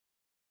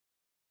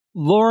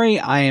Lori,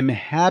 I am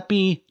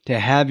happy to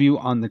have you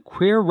on the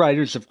Queer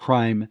Writers of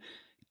Crime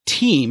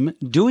team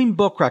doing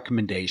book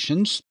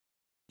recommendations.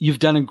 You've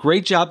done a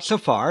great job so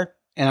far,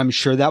 and I'm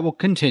sure that will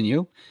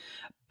continue.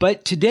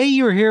 But today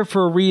you're here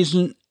for a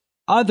reason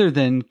other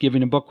than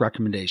giving a book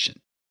recommendation.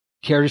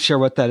 Care to share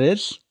what that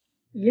is?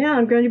 Yeah,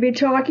 I'm going to be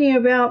talking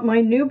about my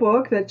new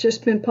book that's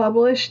just been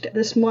published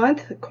this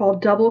month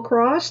called Double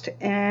Crossed,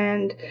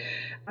 and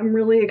I'm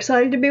really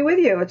excited to be with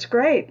you. It's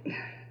great.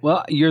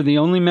 Well, you're the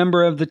only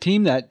member of the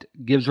team that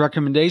gives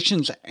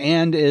recommendations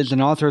and is an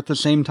author at the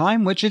same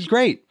time, which is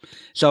great.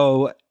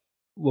 So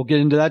we'll get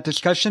into that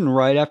discussion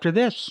right after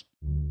this.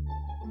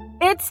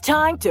 It's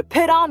time to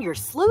put on your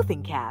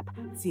sleuthing cap,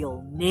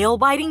 feel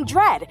nail-biting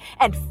dread,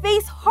 and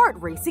face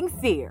heart-racing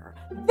fear.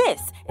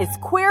 This is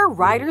Queer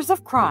Writers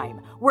of Crime,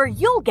 where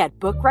you'll get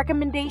book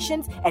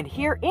recommendations and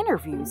hear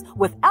interviews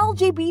with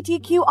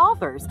LGBTQ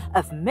authors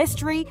of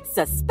mystery,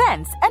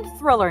 suspense, and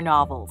thriller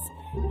novels.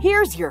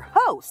 Here's your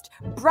host,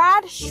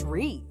 Brad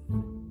Shreve.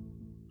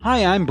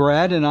 Hi, I'm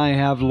Brad, and I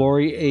have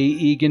Lori A.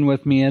 Egan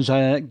with me as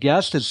a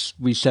guest, as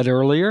we said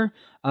earlier.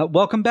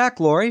 Welcome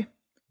back, Lori.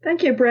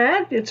 Thank you,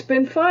 Brad. It's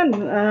been fun.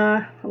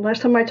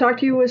 Last time I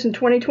talked to you was in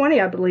 2020,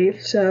 I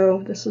believe.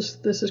 So this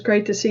is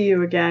great to see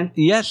you again.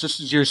 Yes, this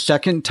is your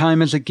second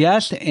time as a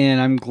guest,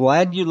 and I'm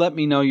glad you let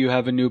me know you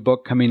have a new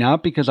book coming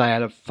out because I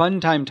had a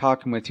fun time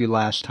talking with you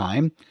last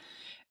time.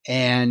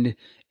 And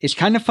it's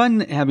kind of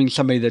fun having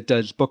somebody that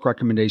does book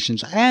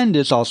recommendations and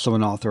is also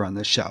an author on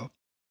this show.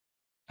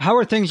 How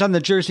are things on the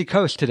Jersey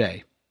coast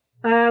today?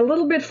 A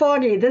little bit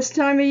foggy. This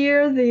time of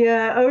year,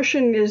 the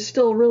ocean is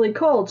still really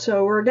cold,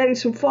 so we're getting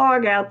some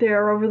fog out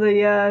there over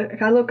the.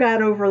 I look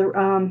out over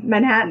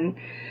Manhattan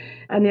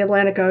and the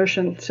Atlantic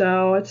Ocean,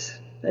 so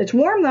it's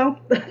warm though.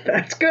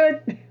 That's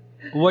good.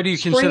 What do you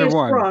consider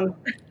warm? Sprung.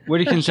 What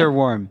do you consider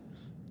warm?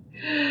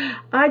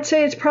 I'd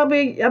say it's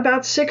probably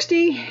about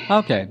 60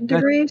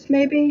 degrees,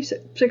 maybe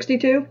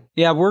 62.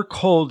 Yeah, we're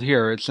cold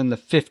here. It's in the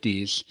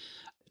 50s.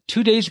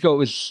 2 days ago, it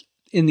was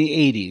in the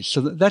 80s. So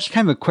that's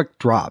kind of a quick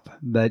drop.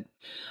 But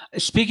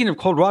speaking of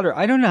cold water,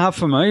 I don't know how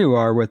familiar you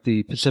are with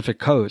the Pacific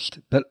coast,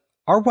 but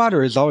our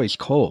water is always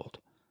cold.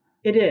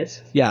 It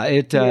is. Yeah,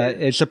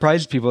 it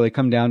surprises people. They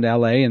come down to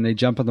LA and they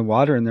jump in the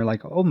water and they're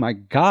like, oh my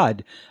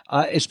God.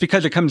 It's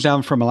because it comes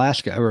down from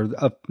Alaska or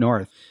up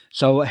north.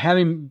 So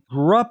having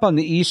grew up on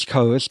the East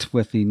Coast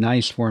with the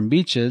nice warm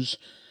beaches,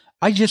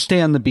 I just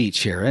stay on the beach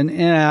here. And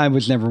I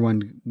was never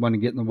one to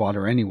get in the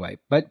water anyway.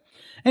 But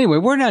anyway,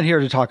 we're not here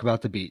to talk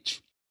about the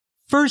beach.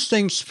 First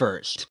things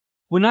first.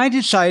 When I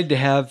decided to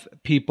have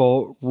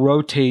people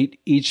rotate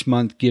each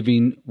month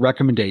giving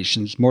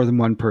recommendations, more than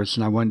one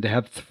person, I wanted to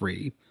have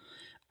 3.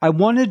 I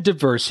wanted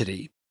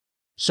diversity.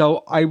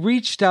 So I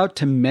reached out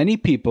to many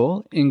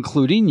people,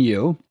 including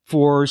you,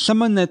 for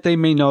someone that they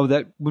may know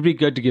that would be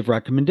good to give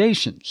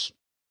recommendations.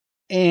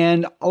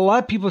 And a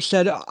lot of people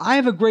said, I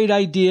have a great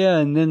idea.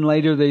 And then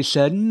later they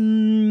said,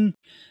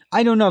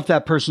 I don't know if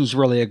that person's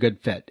really a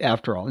good fit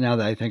after all, now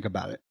that I think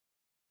about it.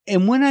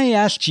 And when I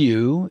asked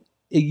you,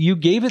 you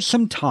gave it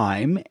some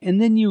time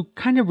and then you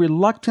kind of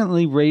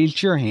reluctantly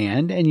raised your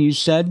hand and you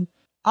said,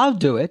 I'll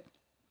do it.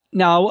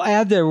 Now, I'll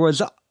add there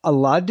was a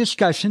lot of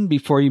discussion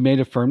before you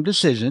made a firm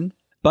decision,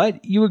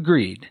 but you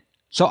agreed.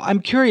 So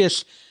I'm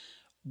curious,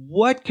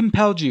 what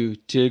compelled you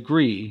to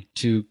agree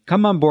to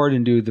come on board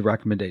and do the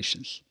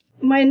recommendations?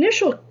 My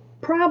initial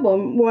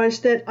problem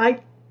was that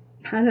I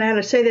don't know how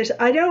to say this,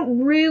 I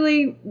don't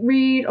really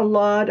read a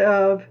lot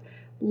of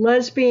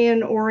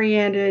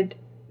lesbian-oriented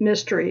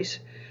mysteries.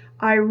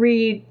 I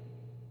read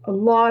a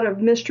lot of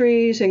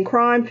mysteries and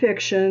crime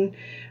fiction.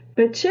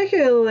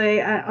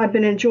 Particularly, I've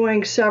been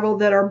enjoying several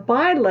that are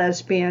by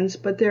lesbians,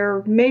 but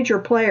they're major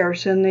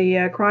players in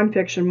the crime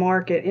fiction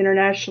market,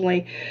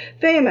 internationally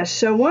famous.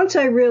 So once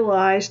I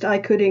realized I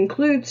could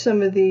include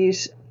some of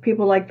these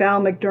people like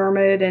Val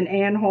McDermid and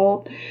Ann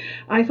Holt,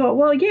 I thought,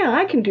 well, yeah,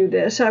 I can do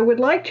this. I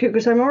would like to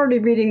because I'm already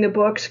reading the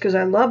books because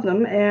I love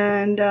them.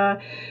 And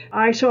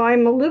so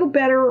I'm a little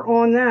better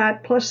on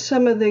that, plus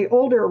some of the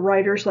older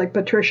writers like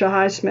Patricia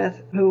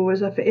Highsmith, who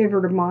was a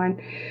favorite of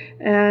mine.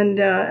 And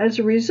as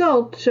a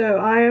result, so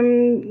I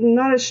am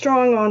not as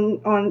strong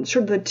on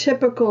sort of the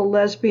typical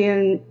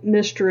lesbian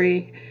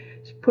mystery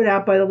put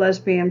out by the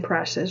lesbian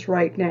press as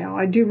right now.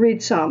 I do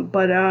read some,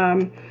 but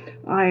I'm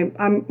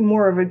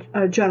more of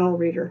a general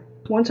reader.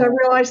 Once I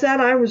realized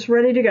that, I was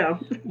ready to go.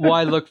 Well,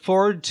 I look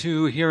forward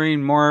to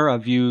hearing more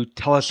of you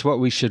tell us what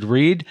we should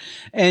read.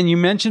 And you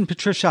mentioned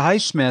Patricia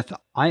Highsmith.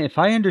 If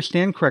I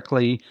understand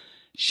correctly,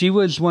 she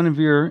was one of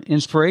your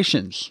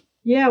inspirations.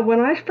 Yeah, when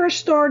I first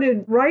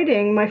started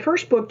writing, my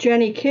first book,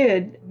 Jenny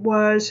Kidd,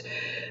 was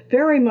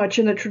very much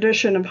in the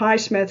tradition of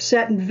Highsmith,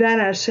 set in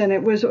Venice. And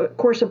it was, of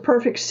course, a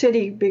perfect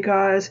city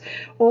because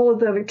all of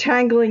the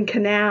tangling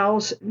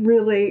canals,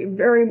 really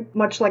very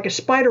much like a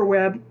spider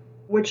web,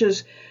 which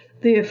is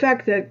the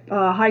effect that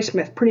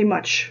Highsmith pretty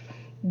much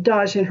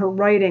does in her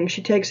writing.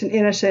 She takes an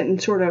innocent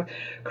and sort of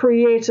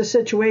creates a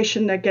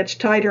situation that gets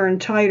tighter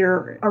and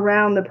tighter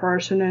around the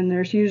person, and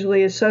there's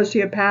usually a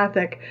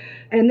sociopathic.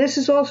 And this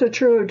is also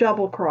true of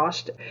Double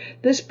Crossed.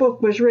 This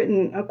book was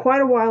written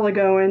quite a while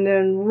ago and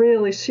then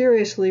really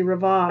seriously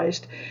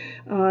revised.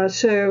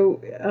 So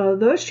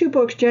those two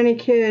books, Jenny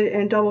Kidd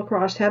and Double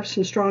Crossed, have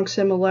some strong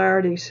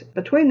similarities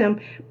between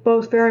them,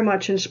 both very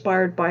much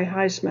inspired by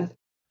Highsmith.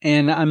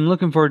 And I'm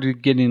looking forward to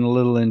getting a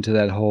little into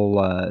that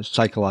whole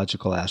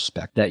psychological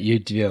aspect that you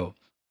do.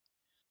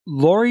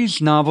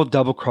 Lori's novel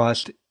Double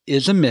Crossed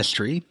is a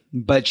mystery,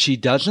 but she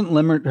doesn't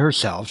limit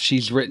herself.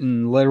 She's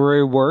written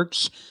literary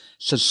works,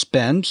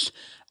 suspense.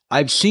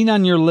 I've seen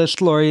on your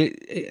list, Lori,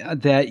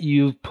 that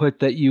you put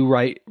that you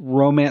write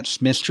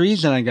romance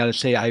mysteries, and I got to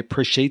say I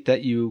appreciate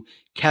that you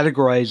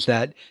categorize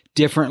that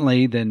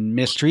differently than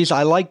mysteries.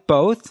 I like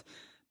both,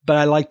 but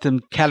I like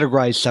them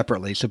categorized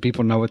separately so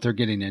people know what they're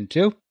getting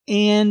into.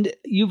 And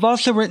you've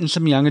also written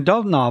some young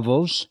adult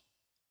novels,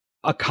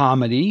 a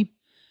comedy,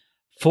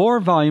 4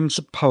 volumes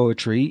of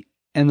poetry,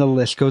 and the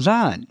list goes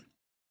on.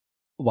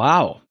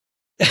 Wow.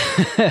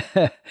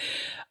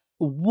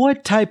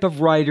 What type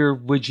of writer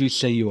would you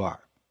say you are?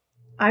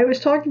 I was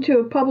talking to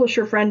a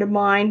publisher friend of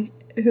mine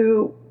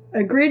who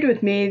agreed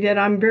with me that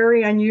I'm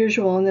very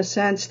unusual in the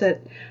sense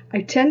that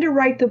I tend to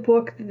write the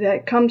book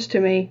that comes to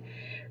me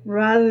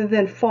rather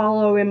than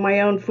follow in my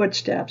own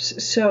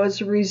footsteps. So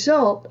as a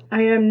result,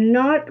 I am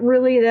not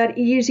really that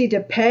easy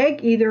to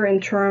peg, either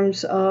in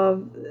terms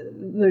of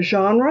the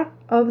genre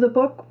of the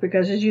book,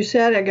 because as you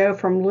said, I go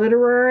from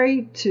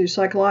literary to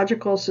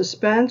psychological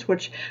suspense,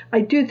 which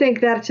I do think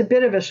that's a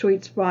bit of a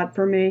sweet spot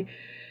for me.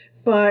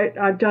 But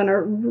I've done a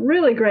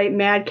really great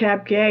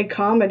madcap gag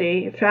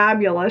comedy,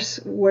 Fabulous,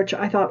 which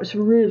I thought was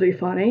really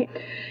funny.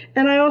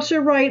 And I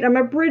also I'm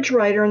a bridge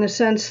writer in the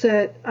sense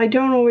that I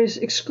don't always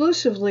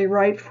exclusively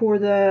write for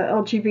the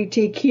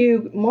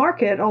LGBTQ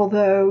market,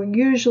 although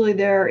usually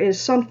there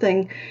is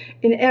something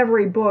in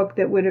every book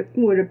that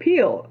would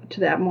appeal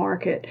to that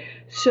market.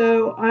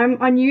 So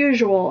I'm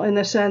unusual in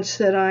the sense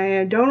that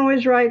I don't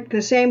always write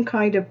the same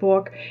kind of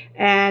book,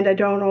 and I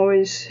don't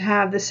always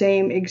have the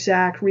same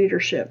exact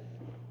readership.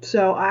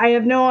 So I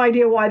have no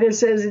idea why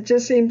this is. It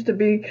just seems to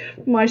be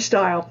my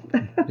style.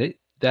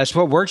 That's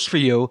what works for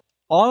you.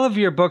 All of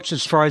your books,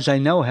 as far as I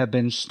know, have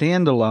been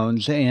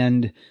standalones,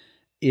 and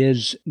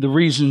is the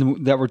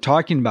reason that we're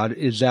talking about it,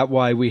 is that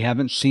why we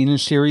haven't seen a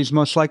series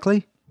most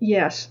likely?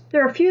 Yes.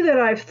 There are a few that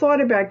I've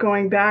thought about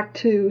going back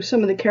to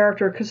some of the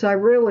character because I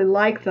really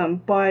like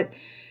them, but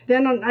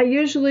then I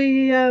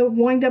usually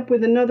wind up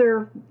with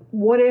another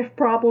what-if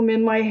problem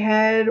in my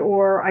head,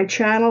 or I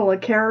channel a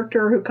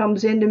character who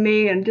comes into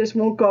me and just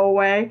won't go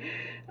away,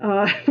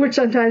 which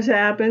sometimes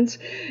happens.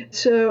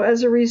 So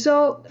as a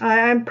result,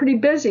 I'm pretty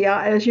busy,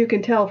 as you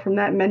can tell from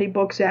that many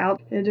books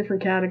out in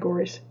different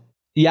categories.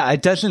 Yeah,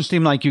 it doesn't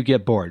seem like you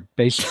get bored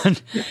based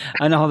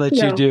on all that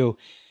you do.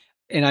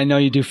 And I know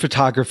you do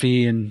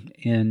photography and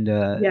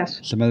yes,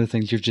 some other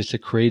things. You're just a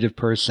creative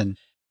person.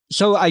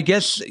 So I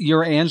guess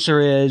your answer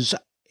is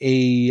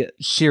a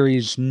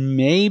series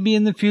maybe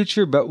in the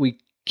future, but we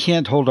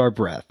can't hold our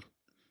breath.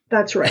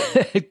 That's right.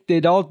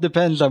 It all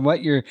depends on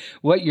what your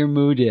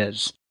mood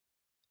is.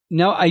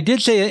 Now, I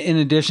did say in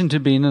addition to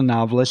being a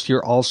novelist,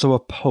 you're also a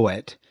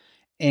poet.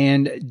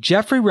 And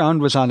Jeffrey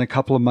Round was on a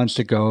couple of months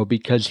ago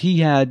because he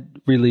had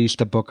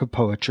released a book of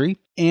poetry.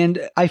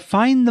 And I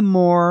find the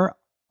more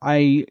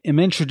I am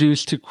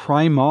introduced to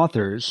crime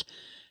authors,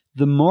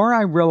 the more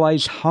I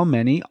realize how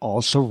many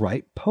also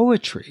write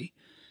poetry.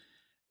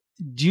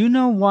 Do you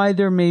know why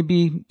there may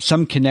be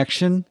some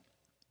connection?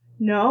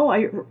 No,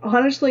 I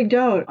honestly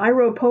don't. I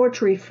wrote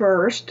poetry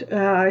first.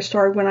 I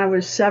started when I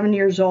was 7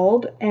 years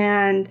old,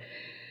 and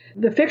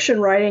the fiction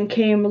writing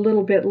came a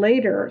little bit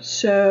later.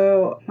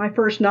 So my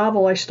first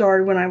novel I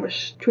started when I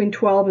was between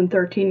 12 and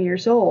 13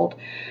 years old.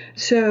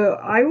 So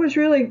I was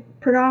really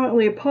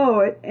predominantly a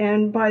poet,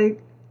 and by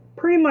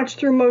pretty much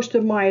through most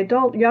of my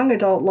young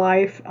adult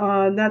life,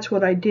 that's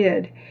what I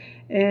did.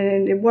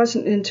 And it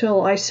wasn't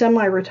until I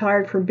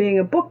semi-retired from being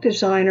a book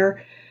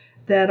designer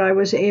that I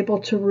was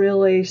able to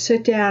really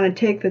sit down and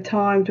take the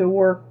time to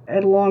work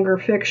at longer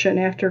fiction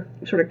after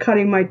sort of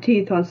cutting my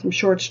teeth on some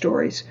short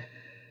stories.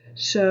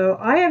 So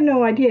I have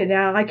no idea.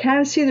 Now, I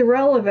can see the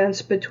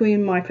relevance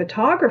between my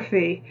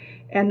photography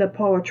and the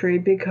poetry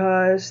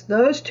because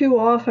those two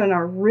often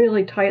are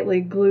really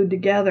tightly glued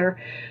together.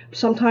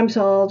 Sometimes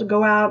I'll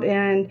go out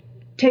and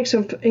take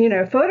some,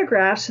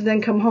 photographs and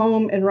then come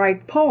home and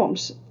write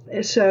poems.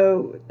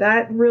 So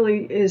that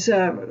really is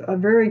a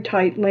very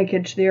tight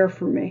linkage there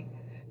for me.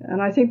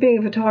 And I think being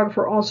a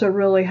photographer also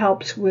really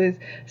helps with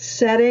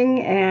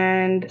setting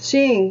and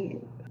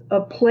seeing a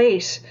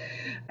place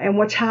and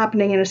what's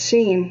happening in a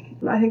scene.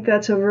 I think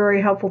that's a very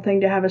helpful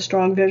thing to have a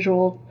strong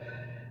visual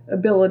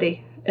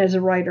ability as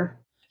a writer.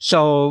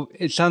 So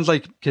it sounds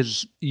like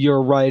because you're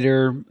a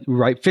writer, you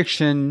write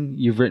fiction,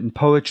 you've written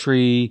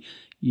poetry,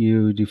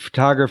 you do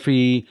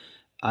photography.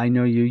 I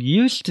know you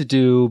used to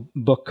do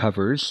book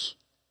covers.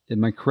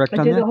 Am I correct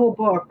on that? I did the whole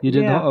book. You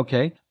did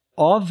okay.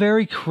 all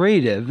very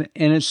creative.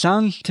 And it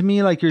sounds to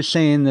me like you're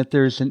saying that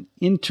there's an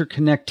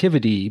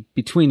interconnectivity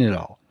between it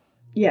all.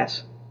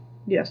 Yes,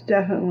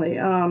 definitely.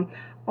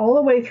 All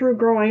the way through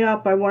growing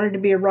up, I wanted to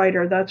be a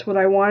writer. That's what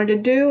I wanted to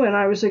do, and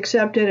I was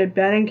accepted at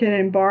Bennington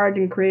and Bard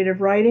in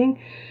creative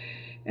writing.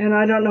 And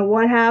I don't know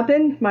what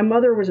happened. My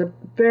mother was a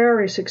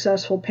very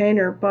successful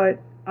painter, but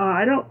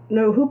I don't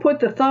know who put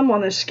the thumb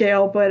on the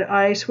scale, but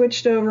I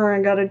switched over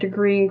and got a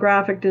degree in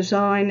graphic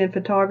design and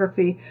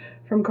photography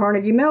from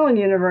Carnegie Mellon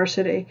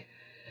University.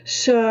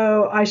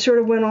 So I sort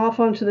of went off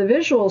onto the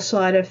visual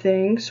side of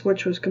things,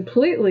 which was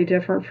completely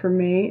different for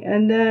me.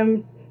 And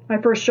then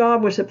my first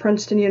job was at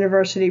Princeton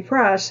University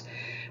Press,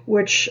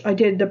 which I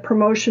did the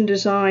promotion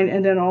design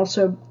and then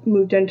also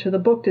moved into the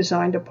book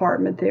design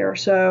department there.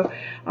 So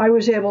I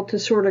was able to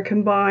sort of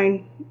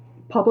combine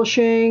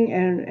publishing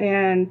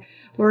and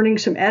learning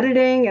some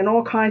editing and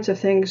all kinds of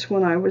things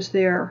when I was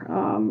there.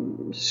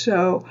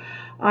 So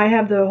I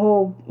have the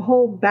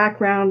whole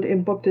background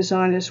in book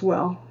design as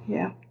well.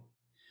 Yeah.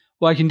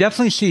 Well, I can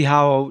definitely see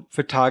how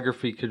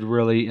photography could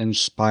really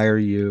inspire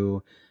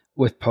you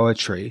with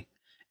poetry.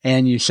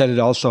 And you said it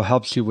also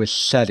helps you with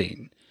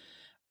setting.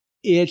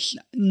 It's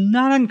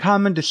not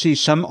uncommon to see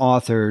some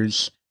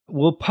authors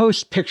will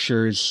post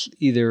pictures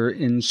either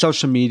in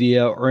social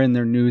media or in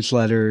their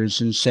newsletters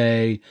and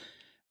say,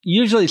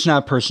 usually it's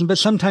not a person, but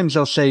sometimes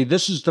they'll say,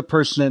 this is the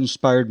person that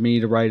inspired me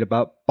to write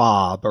about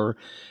Bob, or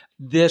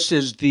this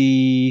is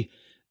the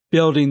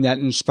building that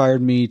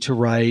inspired me to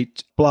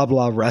write blah,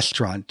 blah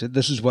restaurant.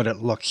 This is what it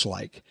looks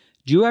like.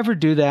 Do you ever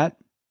do that?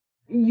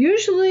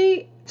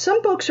 Usually,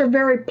 some books are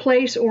very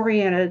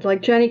place-oriented,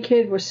 like Jenny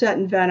Kidd was set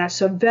in Venice,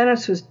 so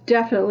Venice was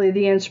definitely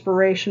the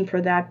inspiration for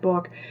that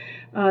book.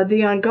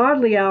 The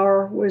Ungodly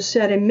Hour was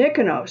set in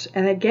Mykonos,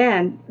 and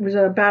again, it was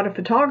about a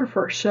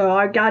photographer, so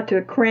I got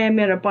to cram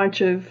in a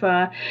bunch of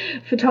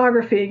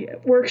photography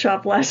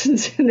workshop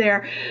lessons in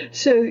there.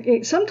 So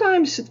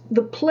sometimes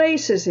the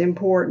place is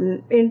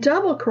important. In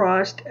Double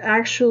Crossed,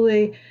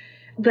 actually,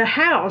 the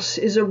house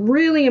is a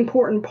really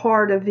important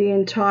part of the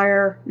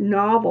entire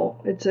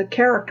novel. It's a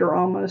character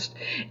almost.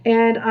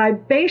 And I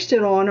based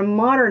it on a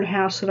modern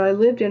house that I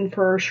lived in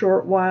for a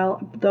short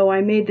while, though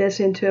I made this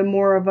into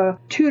more of a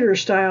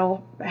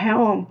Tudor-style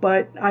home.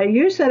 But I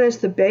use that as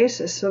the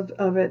basis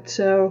of it.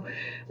 So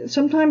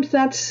sometimes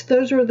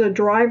those are the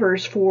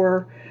drivers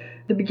for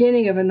the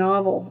beginning of a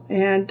novel.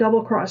 And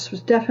Double Cross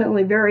was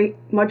definitely very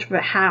much of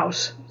a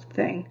house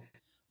thing.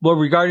 Well,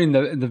 regarding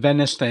the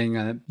Venice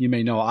thing, you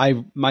may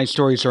know, my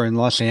stories are in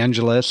Los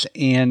Angeles,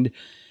 and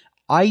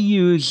I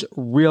use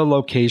real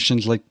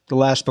locations. Like the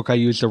last book, I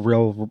used a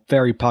real,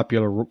 very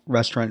popular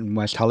restaurant in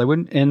West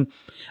Hollywood, and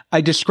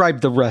I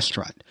described the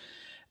restaurant.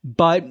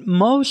 But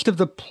most of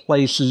the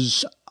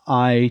places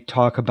I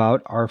talk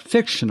about are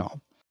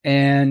fictional.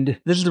 And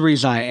this is the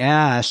reason I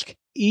ask,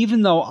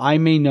 even though I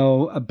may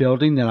know a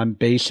building that I'm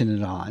basing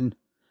it on,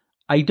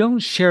 I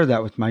don't share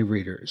that with my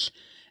readers.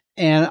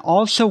 And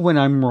also when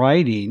I'm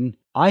writing,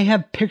 I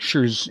have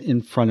pictures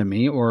in front of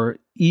me or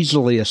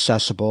easily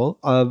accessible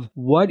of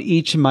what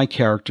each of my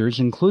characters,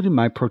 including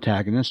my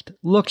protagonist,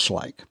 looks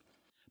like.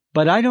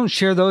 But I don't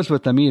share those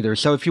with them either.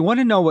 So if you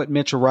want to know what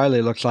Mitch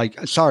O'Reilly looks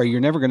like, sorry,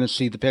 you're never going to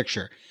see the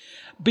picture.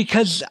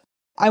 Because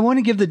I want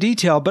to give the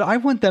detail, but I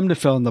want them to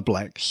fill in the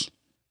blanks.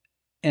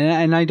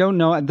 And I don't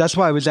know. That's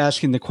why I was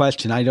asking the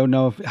question. I don't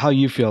know how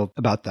you feel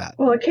about that.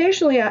 Well,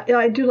 occasionally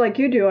I do like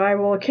you do. I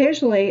will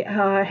occasionally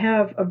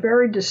have a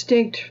very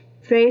distinct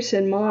face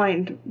in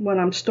mind when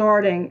I'm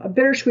starting. A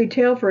Bittersweet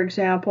Tale, for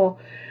example.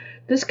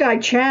 This guy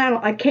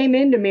came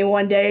into me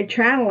one day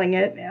channeling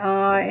it,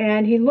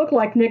 and he looked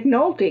like Nick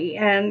Nolte,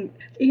 and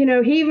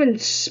he even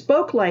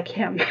spoke like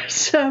him.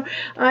 So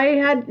I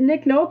had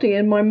Nick Nolte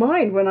in my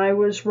mind when I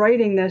was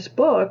writing this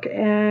book,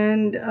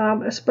 and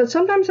but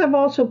sometimes I've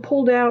also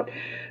pulled out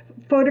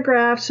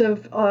photographs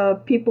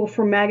of people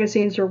from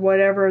magazines or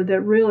whatever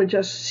that really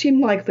just seem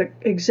like the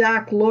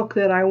exact look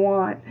that I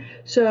want.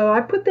 So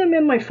I put them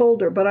in my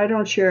folder, but I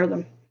don't share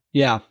them.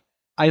 Yeah.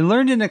 I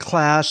learned in a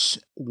class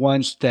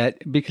once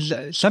that,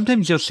 because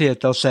sometimes you'll see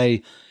it, they'll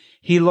say,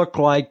 he looked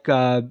like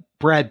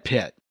Brad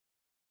Pitt.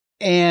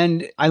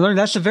 And I learned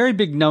that's a very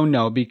big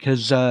no-no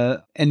because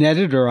an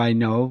editor I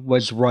know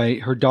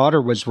her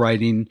daughter was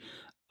writing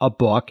a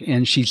book,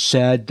 and she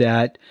said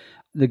that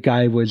the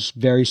guy was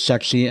very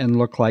sexy and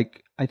looked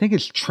like, I think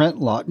it's Trent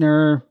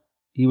Lautner.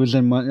 He was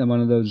in one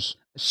of those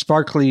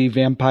sparkly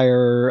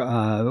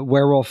vampire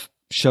werewolf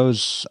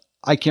shows.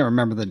 I can't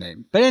remember the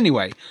name. But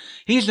anyway,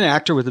 he's an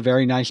actor with a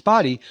very nice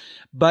body.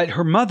 But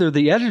her mother,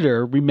 the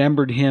editor,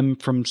 remembered him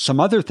from some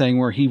other thing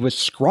where he was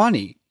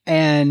scrawny.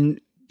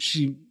 And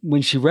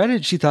when she read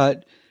it, she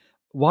thought,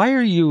 why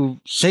are you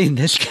saying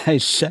this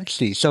guy's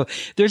sexy? So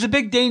there's a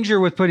big danger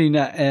with putting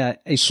a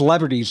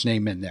celebrity's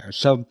name in there.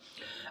 So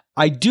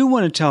I do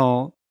want to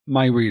tell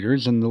my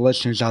readers and the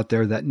listeners out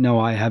there that know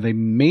I have a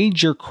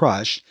major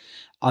crush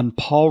on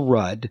Paul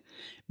Rudd.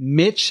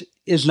 Mitch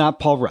is not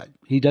Paul Rudd.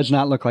 He does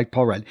not look like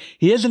Paul Rudd.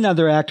 He is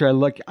another actor I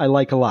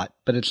like a lot,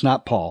 but it's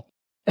not Paul.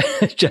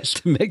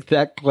 Just to make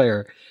that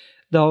clear.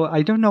 though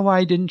I don't know why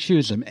I didn't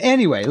choose him.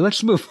 Anyway,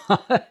 let's move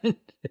on.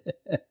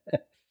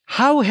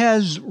 How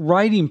has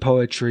writing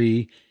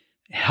poetry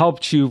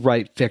helped you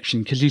write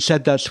fiction? Because you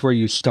said that's where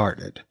you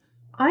started.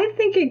 I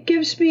think it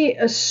gives me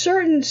a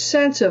certain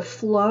sense of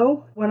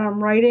flow when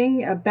I'm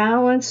writing, a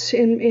balance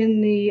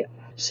in the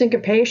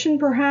syncopation,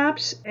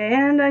 perhaps.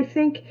 And I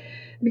think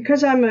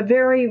because I'm a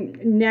very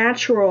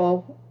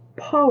natural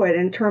poet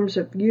in terms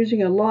of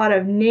using a lot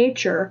of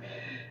nature,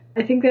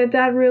 I think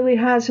that really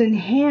has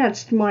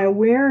enhanced my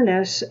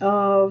awareness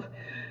of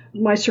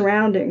my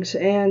surroundings.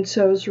 And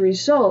so as a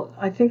result,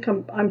 I think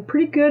I'm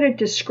pretty good at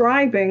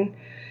describing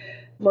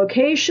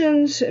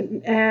locations,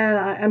 and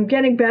I'm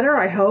getting better,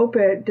 I hope,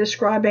 at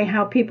describing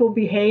how people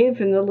behave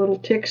and the little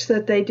tics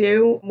that they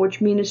do, which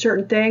mean a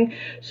certain thing.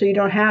 So you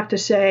don't have to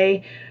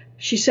say,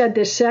 she said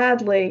this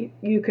sadly.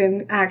 You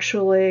can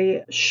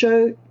actually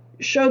show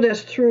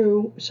this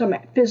through some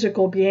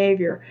physical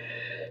behavior.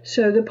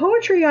 So the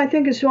poetry, I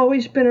think, has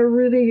always been a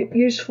really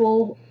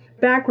useful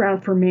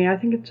background for me. I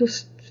think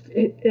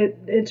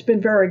it's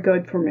been very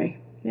good for me.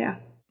 Yeah.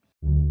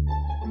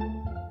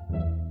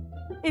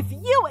 If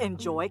you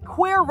enjoy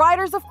Queer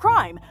Writers of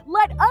Crime,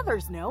 let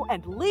others know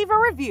and leave a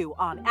review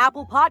on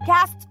Apple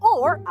Podcasts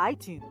or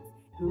iTunes.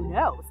 Who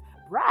knows?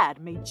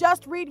 Brad may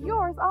just read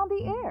yours on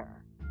the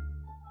air.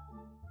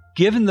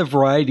 Given the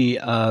variety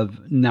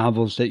of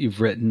novels that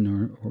you've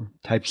written or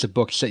types of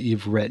books that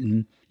you've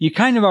written, you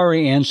kind of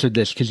already answered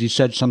this because you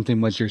said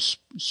something was your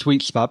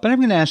sweet spot, but I'm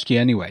going to ask you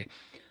anyway.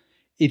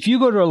 If you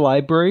go to a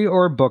library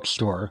or a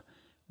bookstore,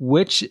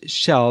 which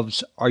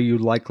shelves are you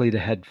likely to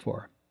head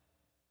for?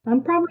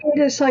 I'm probably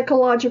into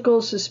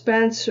psychological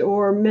suspense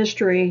or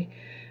mystery.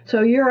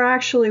 So you're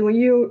actually, when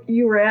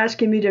you were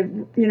asking me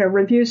to,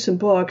 review some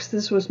books,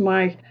 this was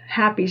my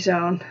happy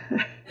zone.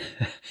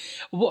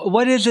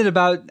 What is it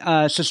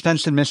about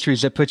suspense and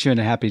mysteries that puts you in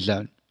a happy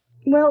zone?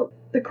 Well,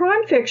 the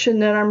crime fiction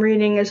that I'm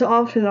reading is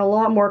often a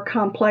lot more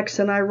complex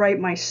than I write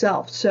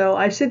myself. So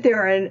I sit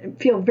there and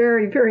feel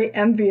very, very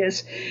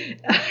envious,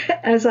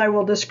 as I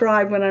will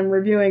describe when I'm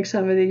reviewing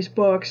some of these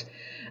books.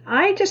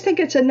 I just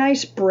think it's a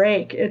nice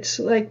break. It's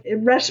like it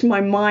rests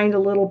my mind a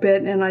little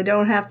bit, and I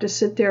don't have to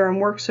sit there and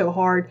work so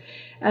hard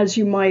as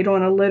you might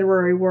on a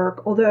literary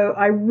work. Although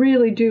I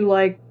really do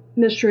like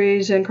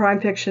mysteries and crime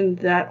fiction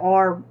that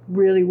are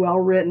really well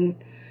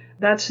written.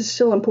 That's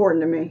still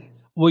important to me.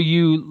 Well,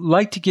 you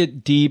like to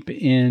get deep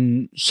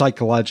in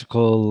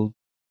psychological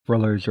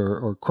thrillers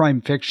or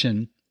crime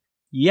fiction,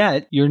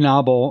 yet your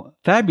novel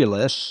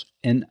Fabulous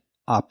and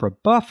Opera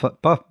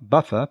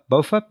Buffa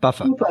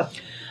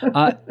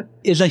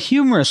is a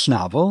humorous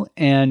novel,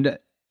 and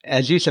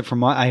as you said,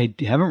 from what I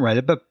haven't read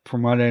it, but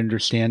from what I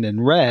understand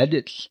and read,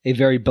 it's a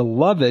very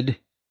beloved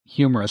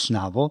humorous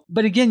novel.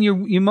 But again,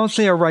 you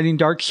mostly are writing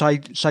dark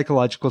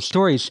psychological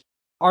stories.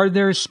 Are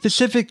there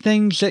specific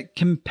things that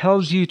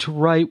compels you to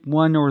write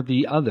one or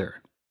the other?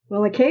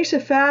 Well, in the case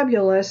of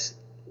Fabulous,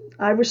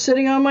 I was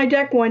sitting on my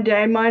deck one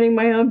day minding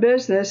my own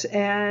business,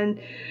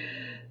 and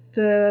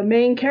the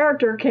main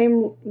character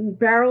came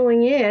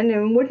barreling in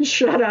and wouldn't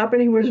shut up,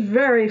 and he was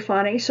very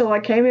funny. So I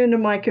came into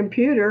my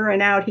computer,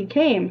 and out he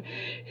came.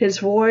 His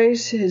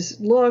voice, his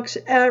looks,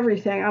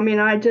 everything. I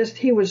mean,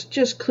 he was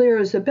just clear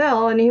as a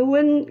bell, and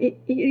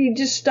he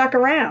just stuck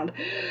around.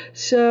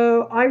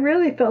 So I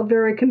really felt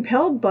very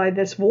compelled by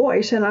this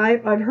voice, and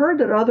I've heard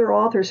that other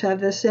authors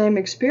have the same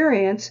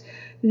experience.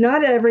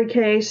 Not every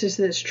case is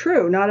this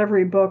true. Not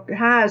every book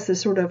has this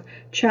sort of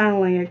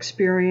channeling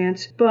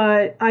experience.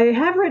 But I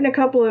have written a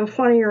couple of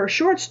funnier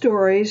short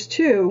stories,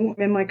 too,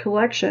 in my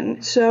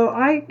collection. So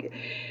I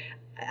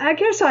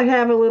guess I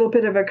have a little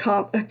bit of a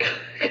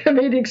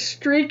comedic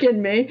streak in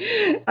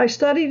me. I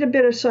studied a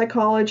bit of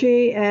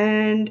psychology,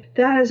 and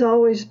that has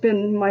always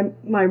been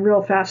my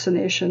real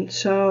fascination.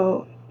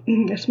 So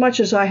as much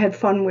as I had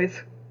fun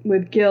with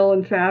Gil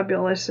and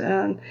Fabulous,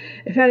 and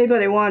if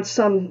anybody wants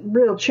some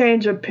real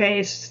change of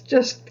pace,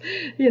 just,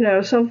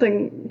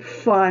 something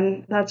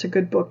fun, that's a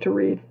good book to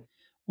read.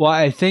 Well,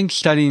 I think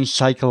studying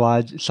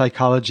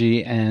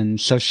psychology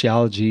and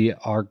sociology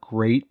are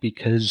great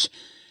because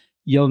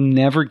you'll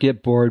never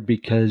get bored,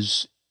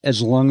 because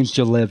as long as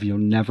you live, you'll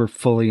never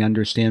fully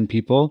understand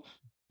people,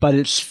 but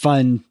it's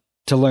fun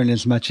to learn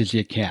as much as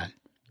you can.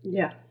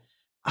 Yeah.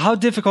 How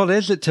difficult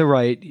is it to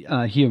write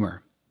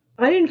humor?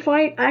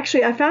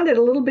 I found it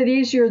a little bit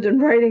easier than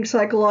writing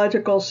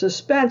psychological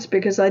suspense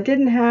because I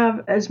didn't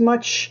have as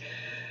much,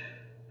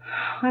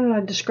 I don't know how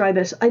to describe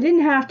this. I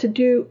didn't have to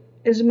do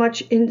as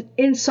much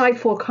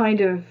insightful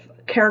kind of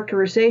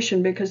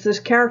characterization because this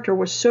character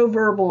was so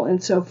verbal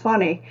and so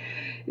funny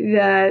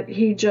that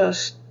he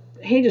just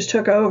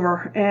took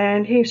over,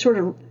 and he sort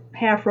of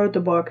half wrote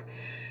the book.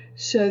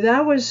 So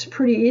that was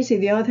pretty easy.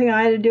 The only thing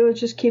I had to do was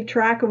just keep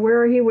track of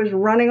where he was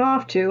running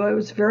off to. It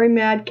was a very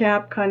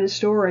madcap kind of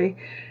story.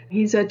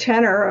 He's a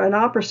tenor, an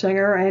opera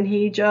singer, and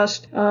he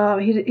just,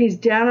 he's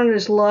down on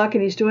his luck,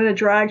 and he's doing a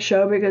drag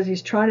show because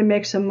he's trying to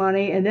make some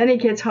money. And then he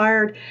gets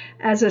hired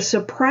as a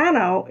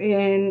soprano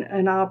in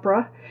an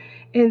opera.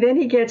 And then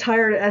he gets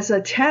hired as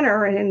a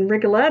tenor in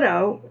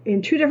Rigoletto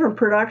in 2 different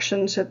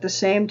productions at the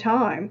same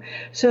time.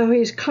 So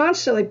he's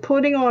constantly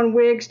putting on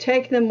wigs,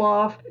 taking them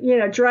off,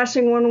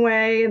 dressing one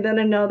way and then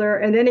another.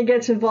 And then he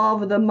gets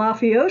involved with a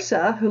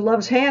mafiosa who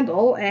loves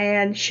Handel,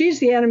 and she's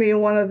the enemy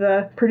of one of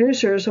the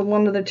producers of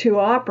one of the 2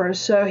 operas.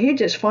 So he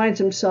just finds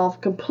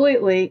himself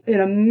completely in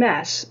a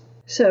mess.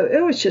 So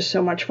it was just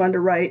so much fun to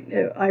write.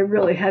 I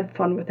really had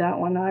fun with that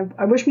one.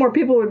 I wish more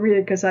people would read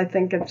it because I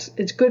think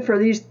it's good for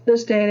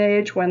this day and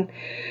age when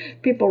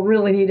people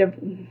really need to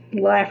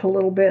laugh a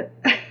little bit.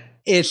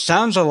 It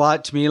sounds a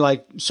lot to me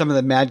like some of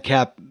the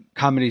madcap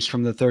comedies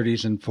from the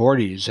 30s and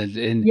 40s.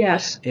 And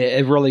yes,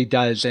 it really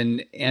does.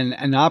 And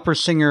an opera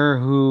singer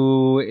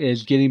who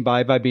is getting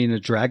by being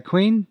a drag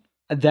queen,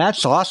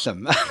 that's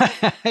awesome.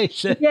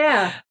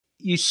 Yeah.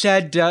 You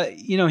said,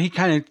 he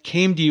kind of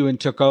came to you and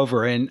took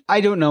over. And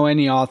I don't know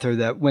any author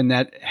that when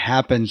that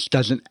happens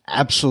doesn't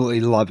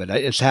absolutely love it.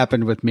 It's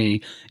happened with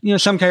me.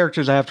 Some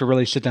characters I have to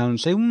really sit down and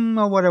say,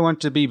 what I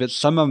want to be. But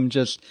some of them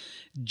just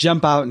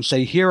jump out and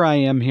say, here I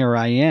am, here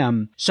I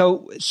am.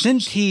 So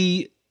since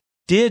he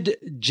did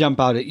jump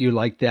out at you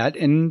like that,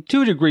 and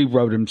to a degree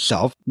wrote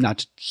himself, not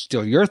to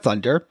steal your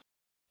thunder,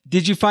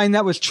 did you find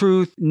that was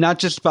true, not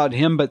just about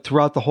him, but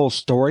throughout the whole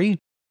story?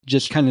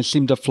 Just kind of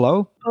seemed to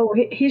flow? Oh,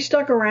 he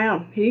stuck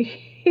around.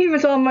 He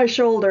was on my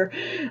shoulder.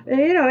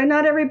 And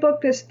not every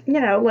book is,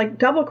 like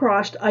Double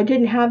Crossed, I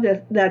didn't have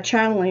that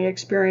channeling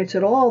experience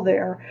at all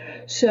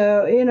there.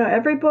 So,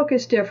 every book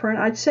is different.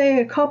 I'd say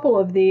a couple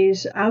of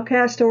these,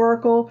 Outcast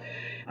Oracle,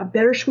 A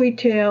Bittersweet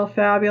Tale,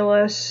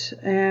 Fabulous,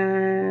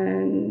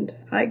 and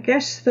I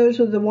guess those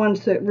are the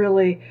ones that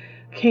really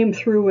came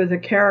through with a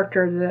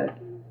character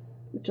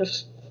that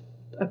just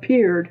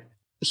appeared.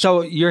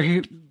 So you're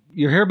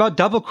here about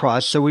Double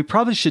Cross, so we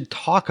probably should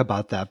talk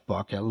about that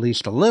book at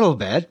least a little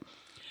bit.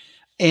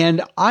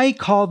 And I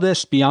call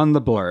this Beyond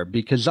the Blurb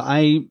because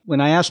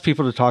when I ask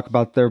people to talk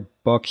about their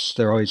books,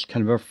 they're always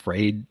kind of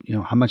afraid,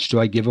 how much do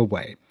I give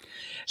away?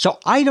 So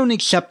I don't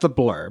accept the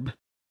blurb,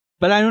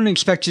 but I don't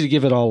expect you to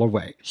give it all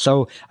away.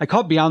 So I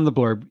call it Beyond the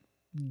Blurb.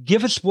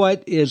 Give us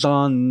what is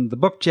on the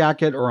book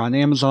jacket or on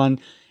Amazon,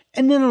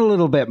 and then a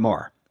little bit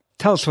more.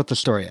 Tell us what the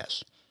story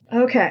is.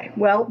 Okay,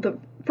 well, the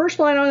first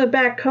line on the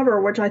back cover,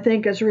 which I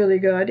think is really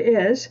good,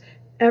 is,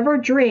 "Ever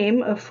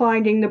dream of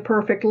finding the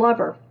perfect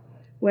lover?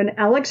 When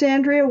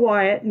Alexandria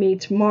Wyatt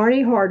meets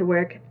Marnie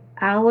Hardwick,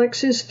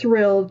 Alex is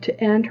thrilled to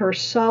end her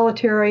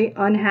solitary,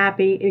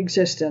 unhappy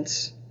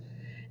existence.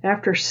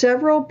 After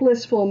several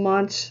blissful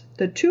months,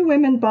 the 2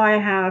 women buy a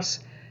house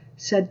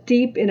set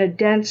deep in a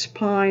dense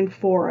pine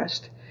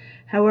forest.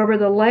 However,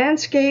 the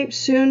landscape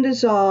soon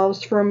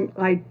dissolves from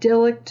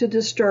idyllic to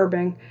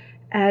disturbing,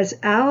 as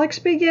Alex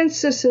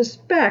begins to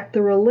suspect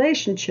the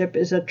relationship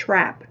is a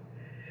trap.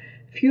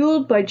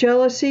 Fueled by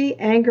jealousy,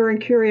 anger, and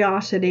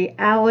curiosity,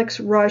 Alex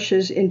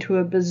rushes into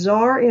a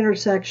bizarre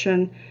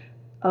intersection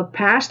of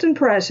past and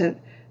present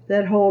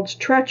that holds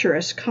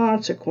treacherous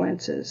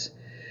consequences."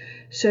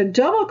 So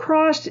Double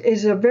Crossed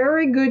is a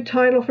very good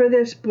title for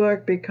this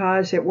book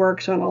because it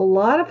works on a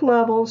lot of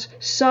levels.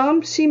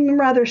 Some seem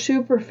rather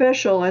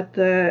superficial at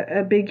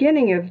the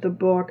beginning of the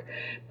book,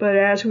 but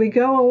as we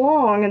go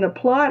along and the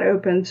plot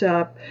opens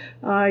up,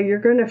 you're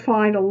going to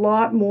find a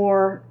lot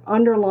more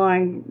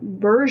underlying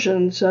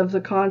versions of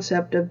the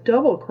concept of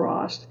Double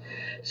Crossed.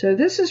 So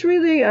this is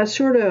really a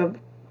sort of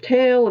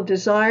tale of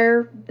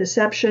desire,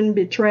 deception,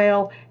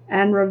 betrayal,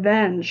 and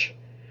revenge.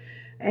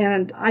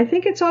 And I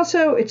think it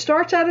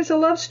starts out as a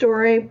love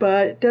story,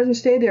 but it doesn't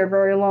stay there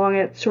very long.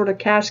 It sort of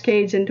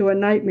cascades into a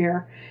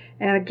nightmare.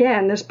 And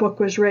again, this book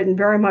was written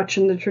very much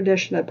in the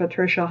tradition of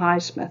Patricia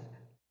Highsmith.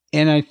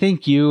 And I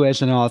think you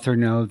as an author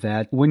know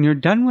that when you're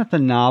done with a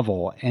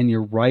novel and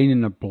you're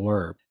writing a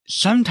blurb,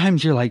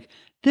 sometimes you're like,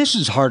 this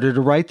is harder to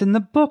write than the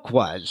book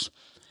was.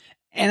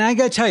 And I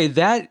got to tell you,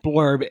 that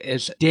blurb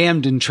is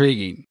damned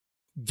intriguing.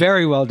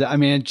 Very well done. I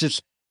mean, it's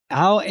just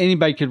how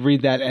anybody could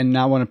read that and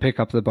not want to pick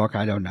up the book,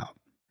 I don't know.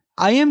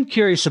 I am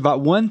curious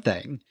about one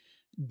thing.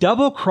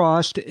 Double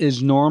Crossed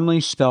is normally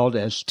spelled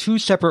as 2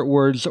 separate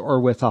words or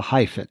with a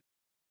hyphen.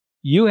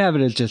 You have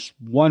it as just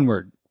one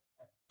word,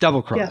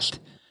 Double Crossed. Yes.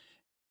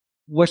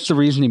 What's the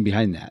reasoning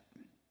behind that?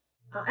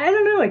 I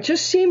don't know. It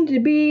just seemed to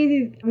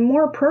be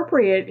more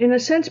appropriate in a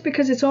sense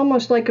because it's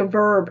almost like a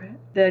verb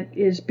that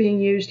is being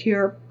used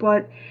here,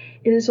 but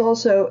it is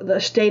also the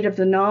state of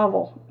the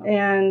novel.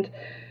 And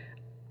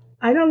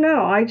I don't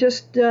know. I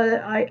just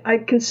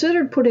I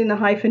considered putting the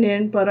hyphen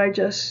in, but I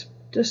just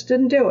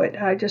didn't do it.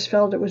 I just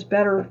felt it was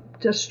better,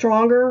 just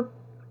stronger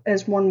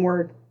as one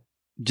word.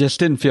 Just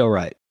didn't feel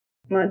right.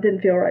 No, it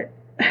didn't feel right.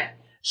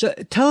 So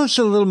tell us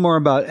a little more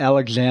about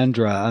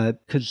Alexandra,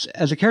 because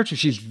as a character,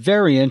 she's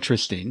very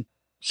interesting.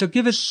 So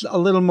give us a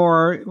little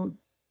more.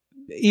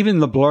 Even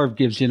the blurb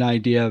gives you an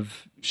idea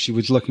of she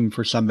was looking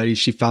for somebody,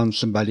 she found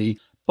somebody.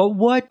 But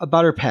what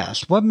about her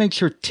past? What makes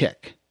her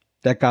tick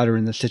that got her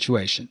in the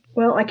situation?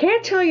 Well, I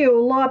can't tell you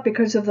a lot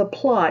because of the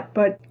plot,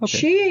 but okay.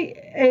 She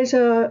is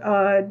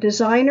a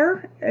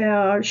designer.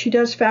 She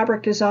does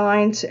fabric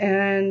designs,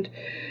 and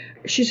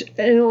She's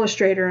an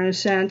illustrator in a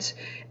sense,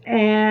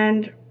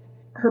 and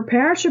her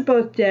parents are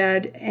both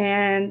dead,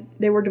 and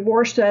they were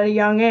divorced at a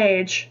young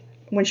age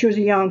when she was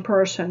a young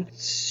person.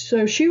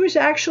 So she was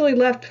actually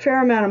left a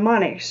fair amount of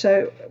money.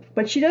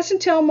 But she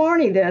doesn't tell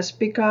Marnie this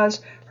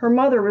because her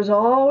mother was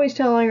always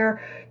telling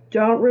her,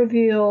 don't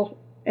reveal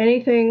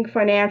anything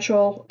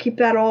financial. Keep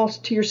that all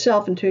to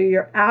yourself until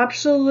you're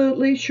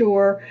absolutely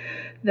sure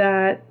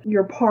that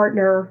your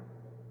partner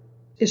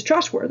is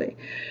trustworthy.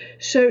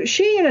 So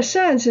she, in a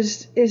sense,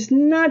 is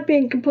not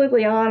being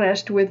completely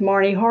honest with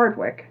Marnie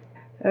Hardwick.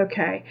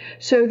 Okay,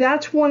 so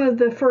that's one of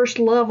the first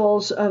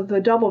levels of the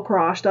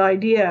double-crossed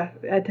idea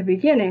at the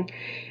beginning.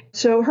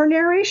 So her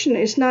narration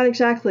is not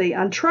exactly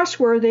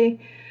untrustworthy,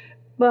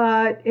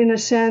 but in a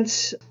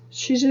sense,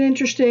 she's an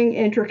interesting,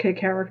 intricate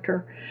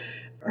character.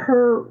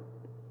 Her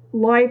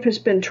life has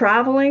been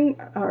traveling.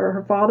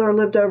 Her father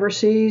lived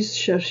overseas,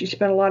 so she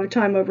spent a lot of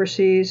time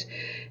overseas.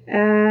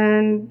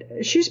 And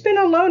she's been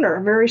a loner,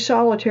 a very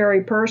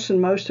solitary person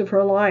most of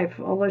her life,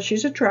 although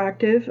she's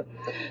attractive.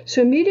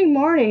 So meeting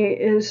Marnie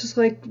is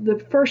like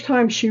the first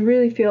time she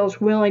really feels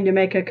willing to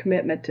make a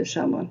commitment to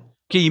someone.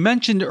 Okay, you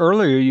mentioned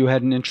earlier you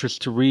had an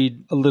interest to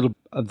read a little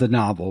of the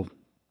novel.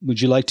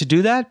 Would you like to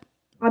do that?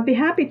 I'd be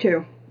happy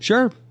to.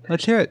 Sure,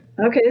 let's hear it.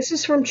 Okay, this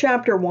is from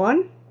chapter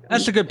 1.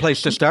 That's a good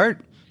place to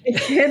start.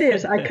 It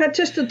is. I cut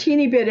just a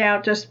teeny bit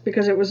out just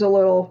because it was a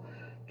little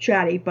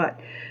chatty, but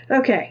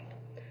okay.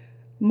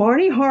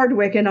 Marnie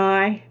Hardwick and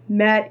I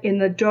met in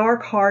the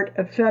dark heart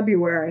of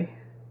February.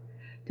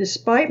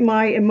 Despite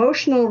my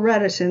emotional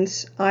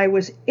reticence, I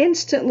was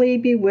instantly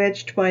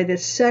bewitched by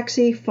this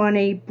sexy,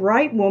 funny,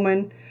 bright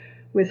woman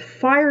with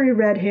fiery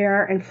red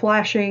hair and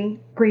flashing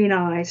green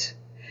eyes.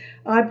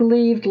 I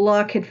believed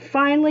luck had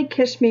finally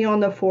kissed me on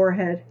the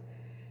forehead.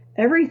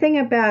 Everything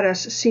about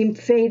us seemed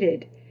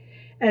fated,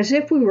 as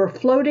if we were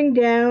floating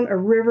down a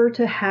river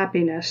to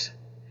happiness.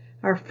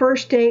 Our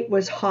first date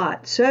was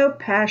hot, so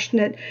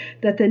passionate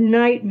that the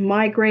night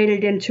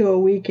migrated into a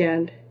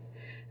weekend.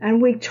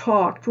 And we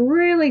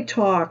really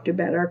talked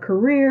about our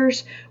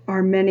careers,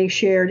 our many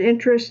shared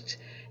interests,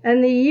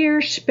 and the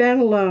years spent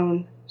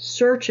alone,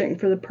 searching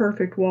for the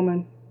perfect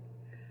woman.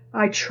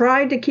 I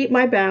tried to keep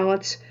my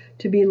balance,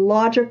 to be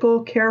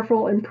logical,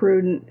 careful, and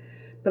prudent,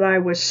 but I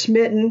was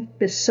smitten,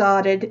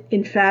 besotted,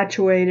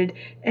 infatuated,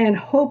 and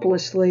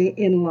hopelessly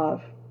in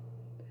love.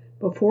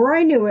 Before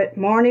I knew it,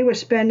 Marnie was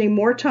spending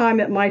more time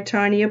at my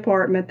tiny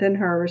apartment than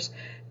hers,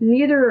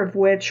 neither of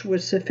which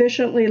was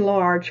sufficiently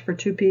large for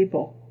 2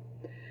 people.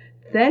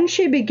 Then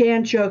she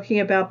began joking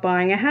about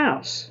buying a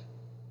house.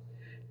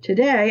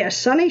 Today, a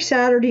sunny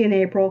Saturday in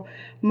April,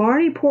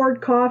 Marnie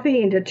poured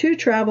coffee into 2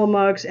 travel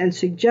mugs and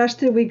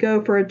suggested we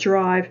go for a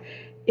drive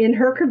in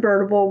her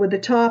convertible with the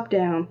top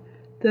down,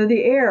 though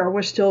the air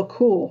was still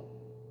cool.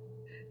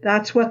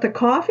 That's what the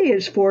coffee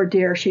is for,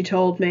 dear, she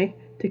told me,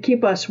 to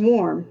keep us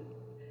warm.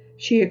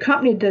 She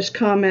accompanied this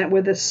comment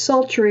with a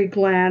sultry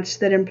glance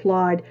that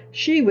implied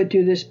she would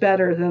do this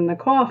better than the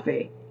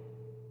coffee.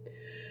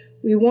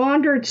 We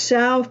wandered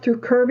south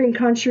through curving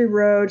country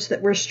roads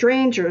that were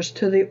strangers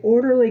to the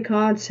orderly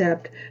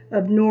concept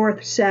of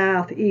north,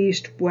 south,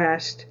 east,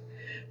 west.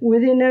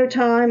 Within no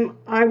time,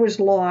 I was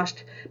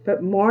lost,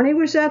 but Marnie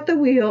was at the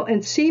wheel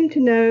and seemed to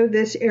know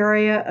this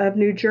area of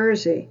New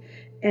Jersey,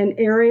 an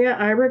area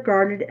I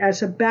regarded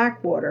as a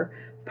backwater,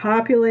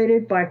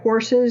 populated by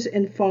horses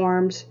and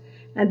farms,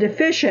 and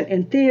deficient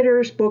in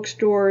theaters,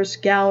 bookstores,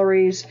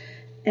 galleries,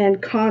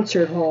 and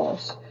concert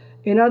halls.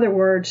 In other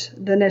words,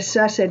 the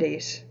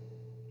necessities.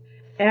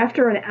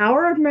 After an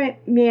hour of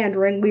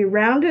meandering, we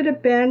rounded a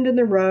bend in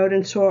the road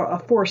and saw a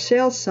for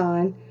sale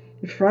sign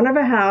in front of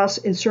a house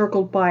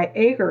encircled by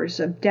acres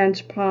of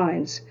dense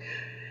pines.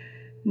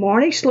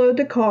 Marnie slowed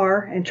the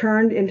car and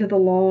turned into the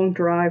long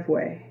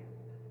driveway.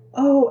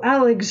 "Oh,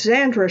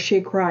 Alexandra," she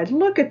cried,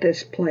 "look at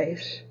this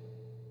place."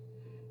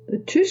 The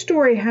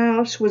 2-story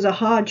house was a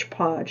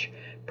hodgepodge,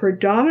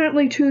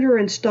 predominantly Tudor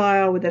in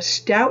style with a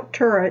stout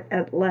turret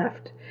at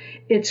left,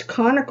 its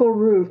conical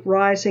roof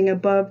rising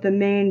above the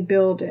main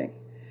building.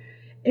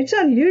 "It's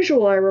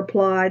unusual," I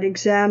replied,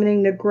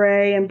 examining the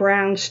gray and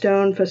brown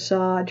stone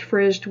facade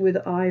frizzed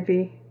with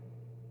ivy.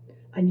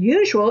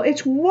 "Unusual?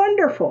 It's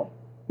wonderful."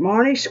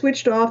 Marnie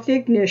switched off the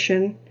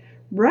ignition,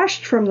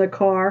 rushed from the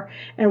car,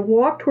 and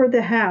walked toward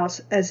the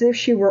house as if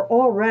she were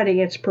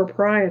already its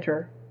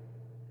proprietor.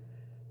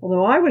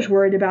 Although I was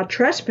worried about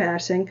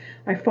trespassing,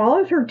 I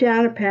followed her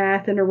down a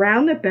path and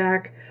around the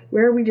back,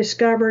 where we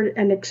discovered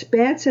an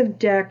expansive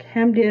deck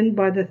hemmed in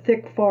by the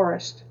thick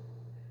forest.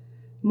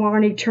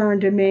 Marnie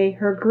turned to me,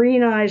 her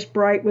green eyes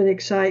bright with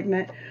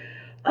excitement.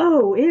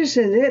 "Oh,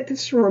 isn't it?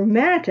 This is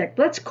romantic.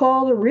 Let's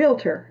call the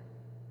realtor."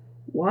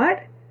 "What?"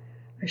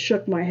 I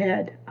shook my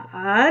head.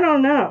 "I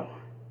don't know."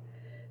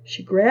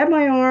 She grabbed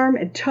my arm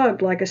and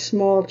tugged like a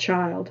small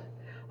child.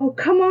 "Oh,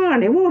 come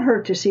on. It won't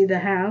hurt to see the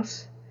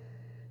house."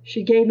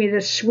 She gave me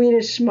the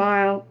sweetest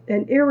smile,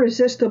 an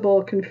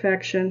irresistible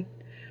confection.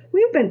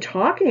 "We've been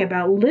talking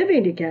about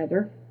living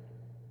together."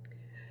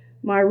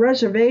 My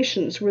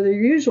reservations were the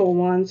usual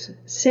ones,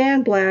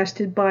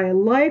 sandblasted by a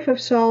life of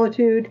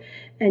solitude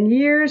and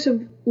years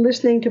of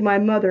listening to my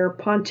mother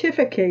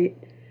pontificate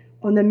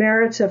on the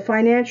merits of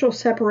financial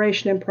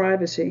separation and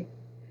privacy.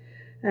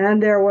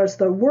 And there was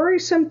the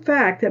worrisome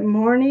fact that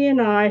Marnie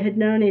and I had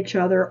known each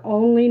other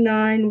only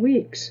 9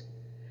 weeks,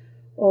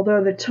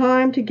 although the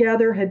time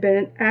together had been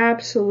an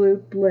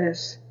absolute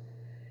bliss.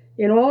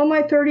 In all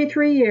my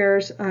 33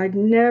 years, I'd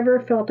never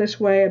felt this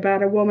way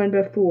about a woman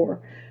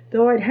before,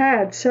 though I'd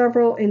had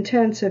several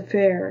intense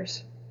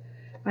affairs.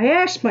 I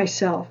asked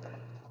myself,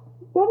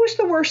 what was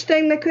the worst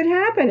thing that could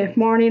happen if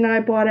Marnie and I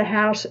bought a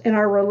house and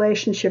our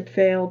relationship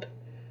failed?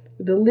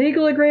 With a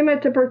legal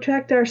agreement to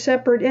protect our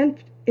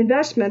separate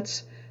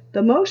investments,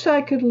 the most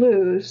I could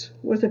lose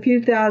was a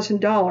few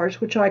 $1,000s,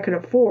 which I could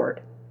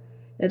afford.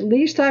 At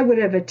least I would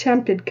have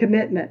attempted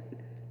commitment,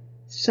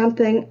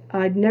 something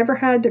I'd never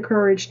had the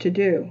courage to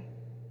do.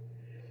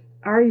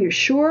 Are you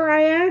sure,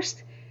 I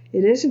asked,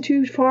 it isn't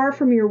too far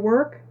from your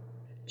work?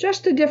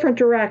 Just a different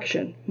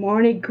direction.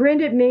 Marnie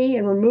grinned at me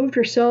and removed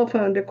her cell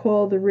phone to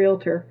call the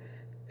realtor.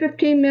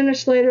 15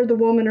 minutes later, the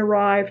woman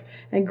arrived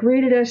and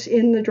greeted us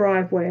in the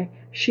driveway.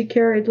 She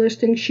carried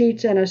listing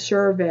sheets and a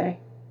survey.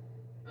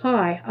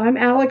 Hi, I'm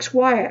Alex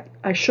Wyatt.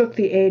 I shook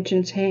the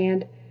agent's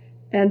hand.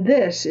 And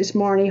this is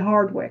Marnie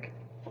Hardwick.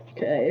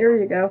 Okay,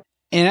 here you go.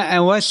 And I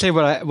want to say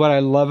what I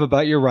love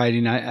about your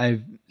writing.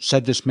 I've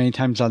said this many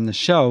times on the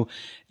show.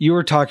 You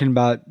were talking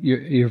about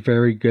you're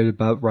very good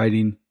about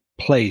writing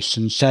place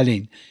and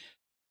setting.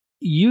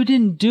 You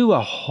didn't do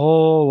a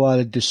whole lot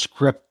of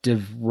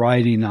descriptive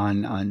writing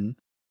on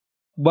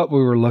what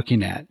we were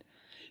looking at,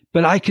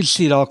 but I could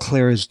see it all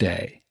clear as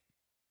day.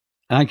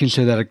 And I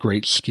consider that a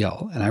great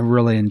skill, and I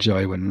really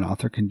enjoy when an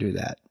author can do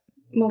that.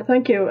 Well,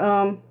 thank you.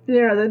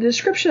 The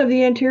description of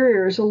the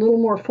interior is a little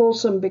more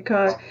fulsome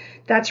because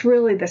that's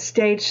really the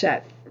stage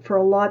set for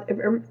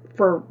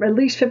at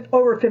least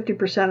over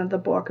 50% of the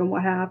book and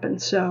what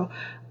happens. So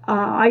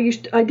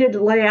I did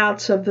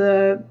layouts of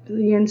the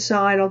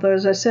inside, although,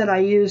 as I said, I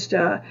used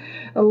a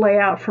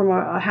layout from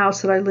a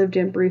house that I lived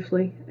in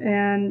briefly.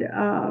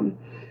 And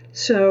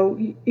so,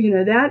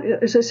 that,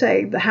 as I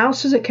say, the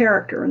house is a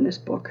character in this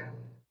book.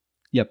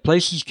 Yeah,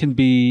 places can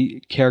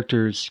be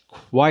characters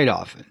quite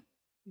often,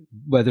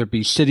 whether it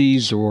be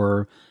cities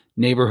or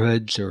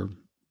neighborhoods or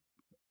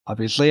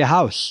obviously a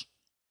house.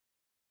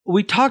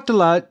 We talked a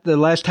lot the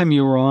last time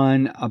you were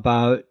on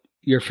about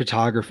your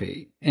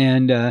photography,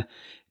 and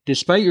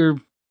despite your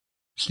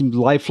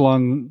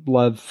lifelong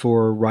love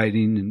for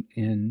writing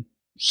and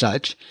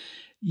such,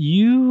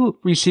 you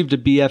received a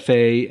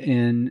BFA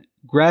in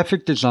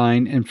graphic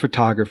design and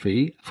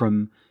photography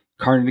from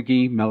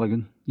Carnegie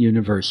Mellon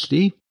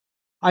University.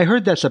 I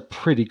heard that's a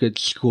pretty good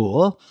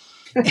school.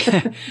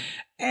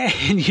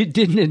 And you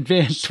did an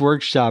advanced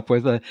workshop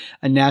with a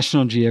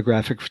National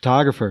Geographic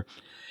photographer.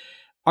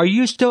 Are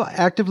you still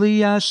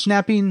actively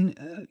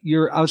snapping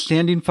your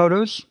outstanding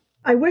photos?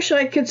 I wish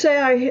I could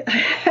say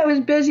I was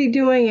busy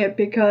doing it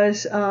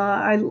because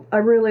I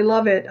really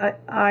love it.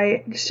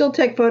 I still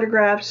take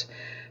photographs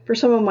for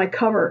some of my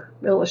cover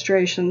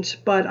illustrations,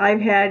 but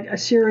I've had a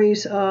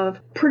series of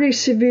pretty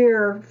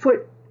severe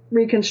foot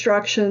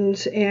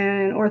reconstructions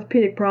and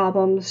orthopedic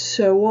problems,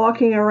 so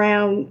walking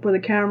around with a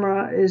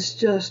camera is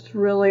just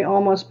really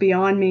almost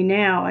beyond me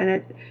now,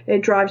 and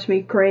it drives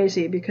me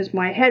crazy because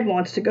my head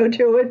wants to go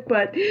do it,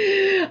 but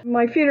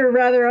my feet are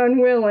rather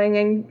unwilling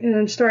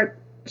and start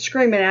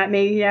screaming at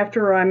me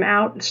after I'm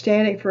out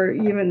standing for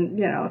even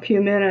a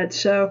few minutes.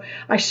 So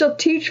I still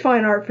teach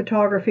fine art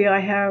photography. I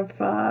have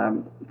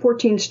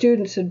 14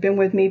 students that have been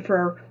with me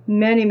for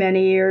many,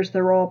 many years.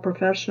 They're all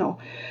professional.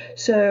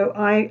 So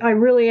I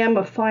really am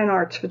a fine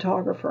arts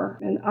photographer.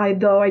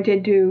 And though I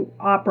did do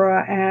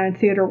opera and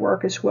theater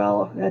work as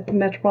well at the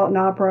Metropolitan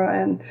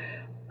Opera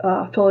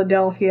and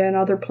Philadelphia and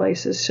other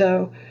places,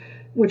 so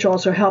which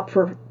also helped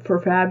for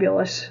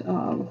Fabulous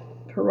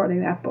for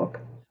writing that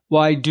book.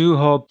 Well, I do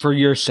hope for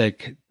your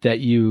sake that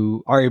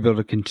you are able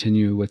to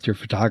continue with your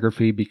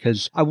photography,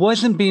 because I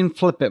wasn't being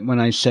flippant when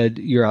I said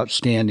you're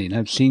outstanding.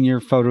 I've seen your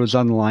photos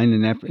online,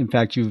 and in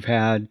fact, you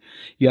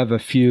have a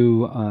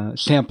few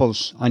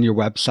samples on your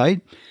website.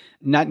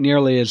 Not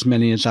nearly as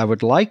many as I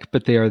would like,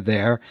 but they are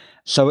there.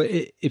 So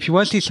if you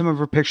want to see some of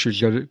her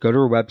pictures, go to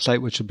her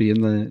website, which will be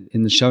in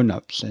the show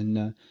notes,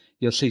 and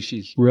you'll see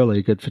she's really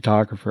a good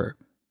photographer.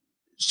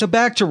 So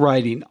back to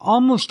writing.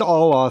 Almost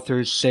all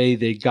authors say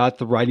they got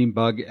the writing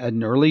bug at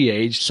an early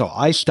age, so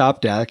I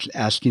stopped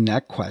asking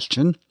that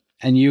question.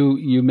 And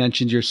you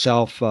mentioned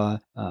yourself, I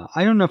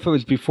don't know if it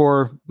was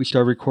before we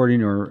started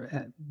recording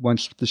or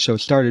once the show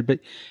started,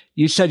 but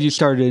you said you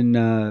started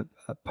in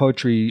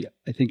poetry,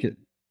 I think at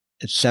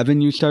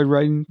 7 you started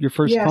writing your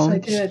first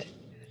poems? Yes, I did.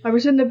 I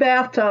was in the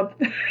bathtub.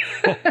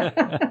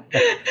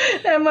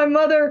 And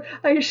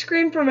I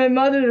screamed for my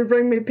mother to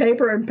bring me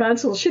paper and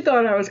pencils. She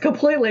thought I was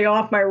completely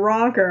off my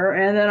rocker.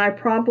 And then I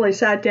promptly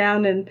sat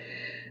down and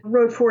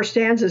wrote 4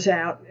 stanzas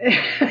out.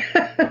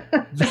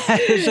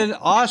 That is an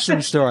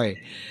awesome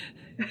story.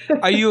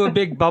 Are you a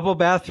big bubble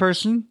bath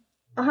person?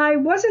 I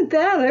wasn't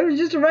then. It was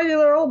just a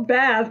regular old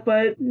bath,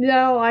 but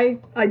no,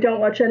 I don't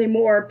watch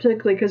anymore,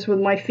 particularly because with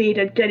my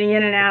feet, getting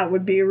in and out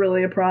would be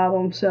really a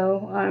problem.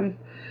 So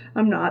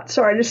I'm not.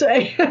 Sorry to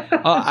say.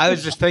 I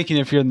was just thinking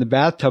if you're in the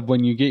bathtub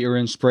when you get your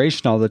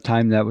inspiration all the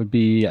time, that would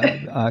be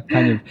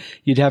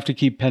you'd have to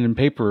keep pen and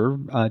paper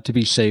to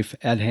be safe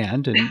at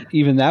hand. And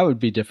even that would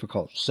be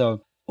difficult.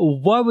 So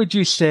what would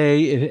you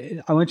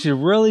say? I want you to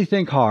really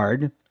think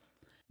hard.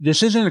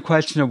 This isn't a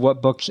question of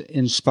what books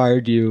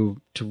inspired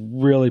you to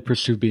really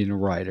pursue being a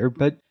writer,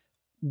 but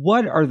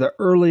what are the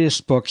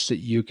earliest books that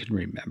you can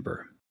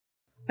remember?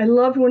 I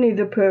loved Winnie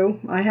the Pooh,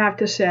 I have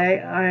to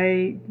say.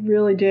 I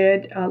really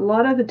did. A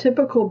lot of the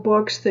typical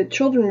books that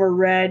children were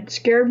read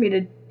scared me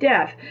to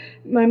death.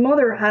 My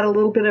mother had a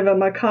little bit of a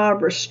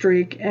macabre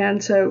streak,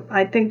 and so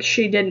I think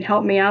she didn't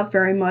help me out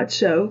very much.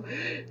 So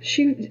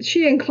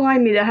she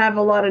inclined me to have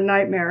a lot of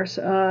nightmares.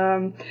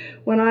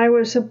 When I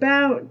was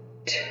about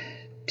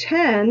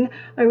 10,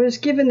 I was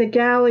given the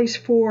galleys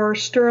for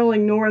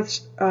Sterling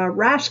North's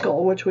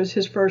Rascal, which was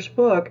his first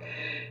book,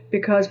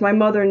 because my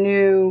mother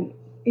knew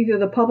either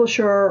the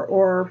publisher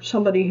or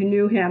somebody who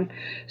knew him.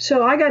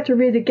 So I got to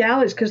read the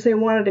galleys because they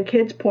wanted a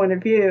kid's point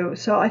of view.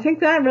 So I think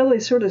that really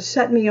sort of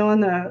set me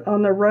on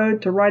the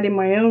road to writing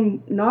my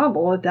own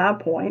novel at that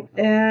point.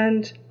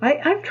 And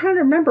I'm trying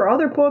to remember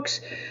other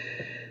books.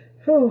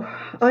 Oh,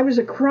 I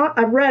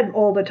read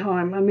all the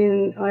time. I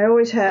mean, I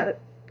always had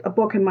a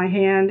book in my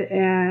hand,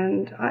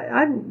 and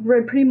I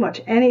read pretty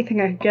much anything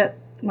I could get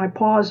my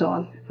paws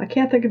on. I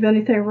can't think of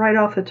anything right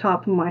off the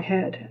top of my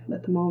head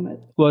at the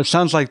moment. Well, it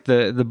sounds like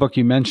the book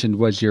you mentioned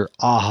was your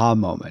aha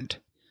moment.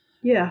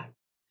 Yeah.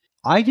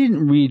 I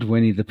didn't read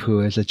Winnie the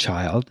Pooh as a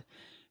child,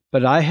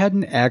 but I had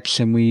an ex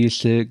and we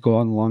used to go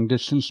on long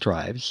distance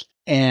drives,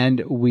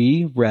 and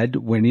we read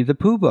Winnie the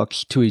Pooh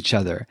books to each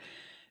other.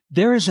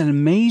 There is an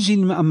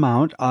amazing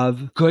amount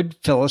of good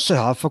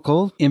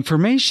philosophical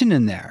information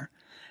in there.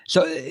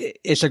 So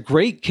it's a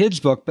great kid's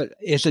book, but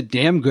it's a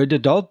damn good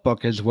adult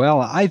book as well.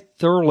 I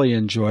thoroughly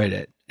enjoyed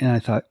it. And I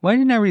thought, why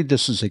didn't I read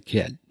this as a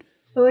kid?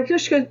 Well, like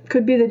this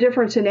could be the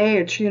difference in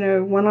age. You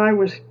know, when I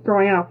was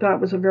growing up, that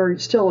was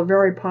still a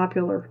very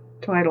popular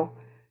title.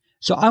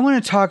 So I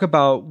want to talk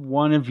about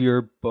one of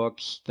your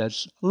books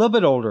that's a little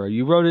bit older.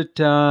 You wrote it,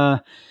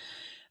 I'd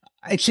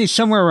say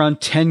somewhere around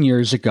 10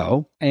 years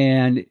ago,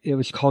 and it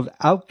was called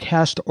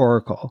Outcast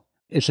Oracle.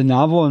 It's a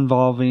novel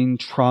involving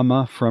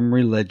trauma from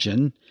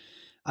religion.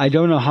 I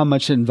don't know how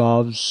much it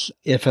involves,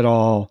 if at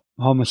all,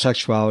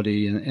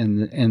 homosexuality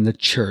in the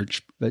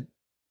church, but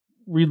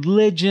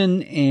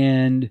religion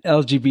and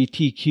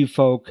LGBTQ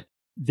folk,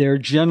 they're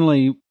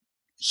generally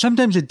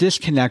sometimes a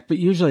disconnect, but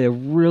usually a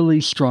really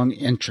strong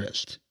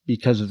interest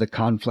because of the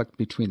conflict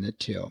between the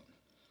two.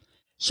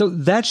 So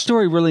that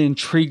story really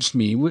intrigues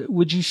me.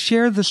 Would you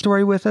share the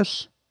story with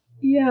us?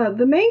 Yeah,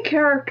 the main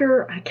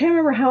character, I can't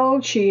remember how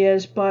old she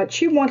is, but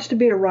she wants to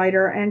be a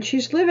writer, and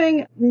she's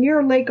living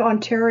near Lake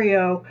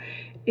Ontario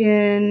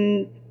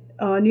in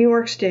New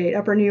York State,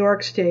 Upper New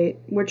York State,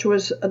 which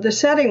was, the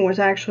setting was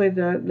actually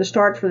the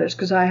start for this,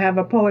 because I have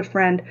a poet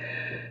friend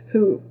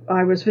who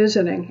I was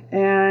visiting,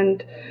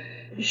 and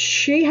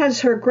she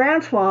has her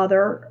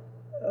grandfather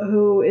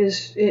who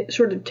is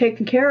sort of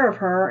taking care of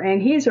her,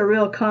 and he's a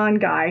real con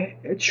guy,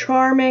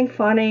 charming,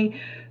 funny,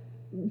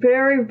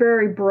 very,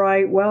 very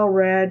bright,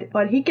 well-read,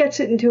 but he gets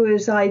it into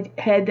his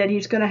head that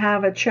he's going to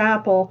have a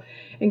chapel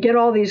and get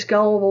all these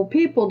gullible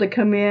people to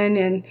come in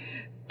and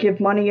give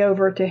money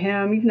over to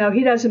him, even though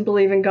he doesn't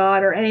believe in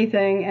God or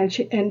anything,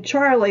 and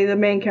Charlie, the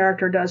main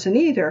character, doesn't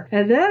either.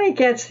 And then he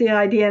gets the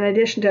idea, in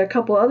addition to a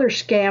couple other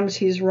scams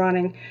he's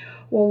running,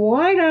 well,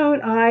 why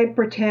don't I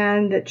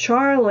pretend that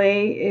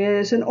Charlie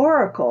is an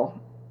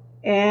oracle?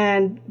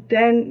 And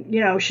then,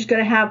 she's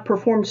going to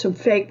perform some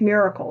fake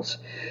miracles.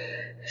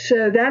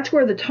 So that's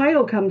where the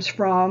title comes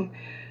from.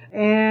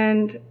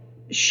 And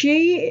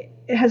she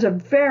has a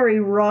very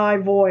wry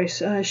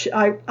voice.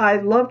 I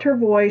loved her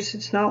voice.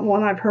 It's not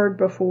one I've heard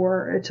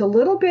before. It's a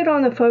little bit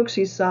on the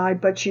folksy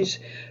side, but she's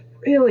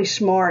really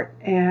smart.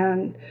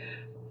 And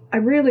I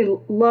really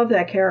love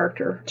that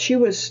character. She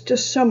was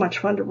just so much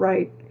fun to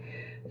write.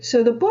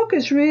 So the book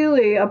is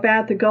really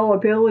about the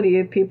gullibility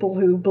of people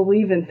who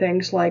believe in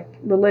things like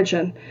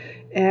religion.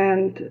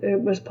 And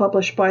it was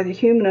published by the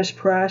Humanist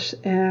Press,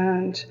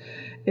 and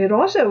it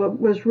also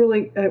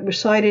was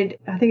cited,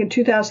 I think, in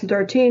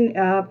 2013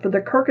 for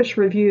the Kirkus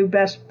Review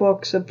Best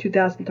Books of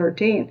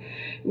 2013.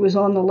 It was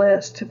on the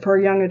list for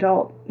a young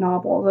adult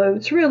novel, although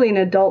it's really an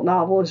adult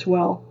novel as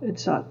well.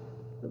 It's not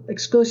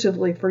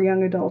exclusively for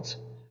young adults.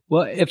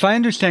 Well, if I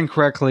understand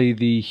correctly,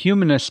 the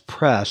Humanist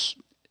Press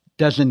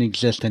doesn't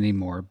exist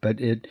anymore,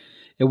 but it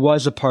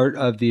was a part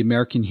of the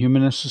American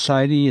Humanist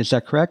Society. Is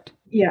that correct?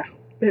 Yeah,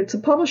 it's a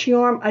publishing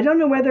arm. I don't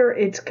know whether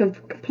it's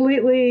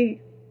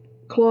completely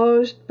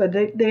closed, but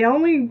they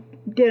only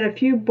did a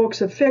few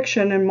books of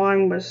fiction, and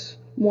mine was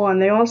one.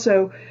 They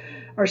also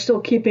are still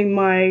keeping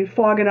my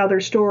Fog and Other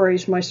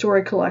Stories, my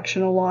story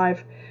collection,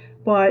 alive,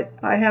 but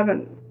I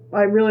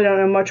really don't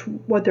know much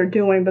what they're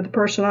doing, but the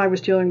person I was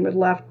dealing with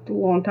left a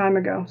long time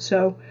ago.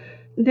 So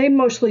They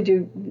mostly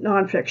do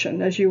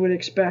nonfiction, as you would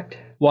expect.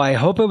 Well, I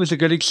hope it was a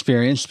good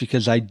experience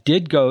because I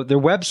did go, their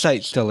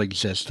website still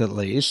exists at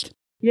least.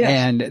 Yes.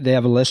 And they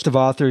have a list of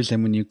authors.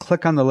 And when you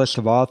click on the list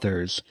of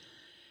authors,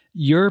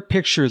 your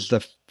picture is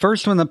the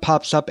first one that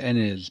pops up and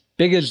is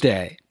big as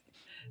day.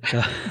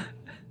 So,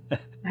 I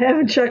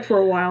haven't checked for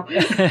a while.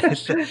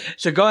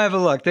 so go have a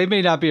look. They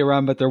may not be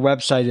around, but their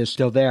website is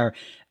still there.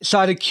 So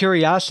out of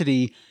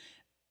curiosity,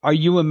 are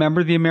you a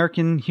member of the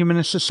American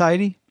Humanist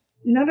Society?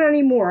 Not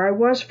anymore. I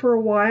was for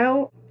a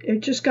while. It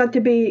just got to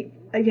be,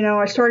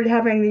 I started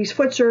having these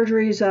foot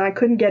surgeries and I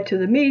couldn't get to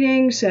the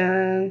meetings,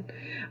 and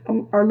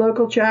our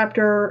local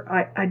chapter,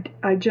 I had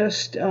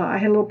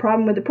a little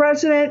problem with the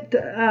president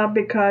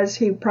because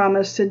he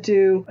promised to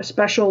do a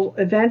special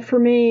event for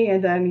me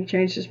and then he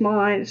changed his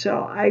mind. So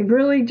I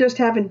really just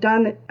haven't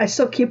done it. I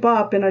still keep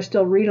up and I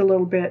still read a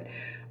little bit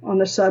on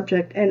the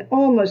subject, and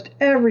almost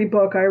every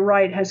book I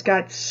write has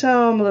got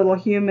some little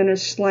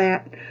humanist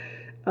slant,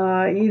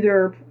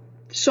 either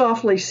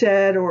softly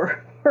said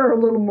or a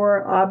little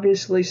more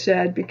obviously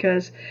said,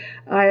 because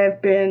I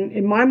have been,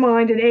 in my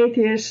mind, an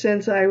atheist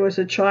since I was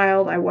a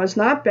child. I was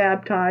not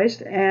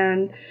baptized,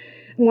 and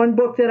one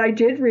book that I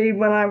did read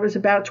when I was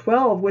about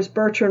 12 was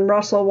Bertrand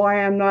Russell,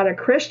 Why I'm Not a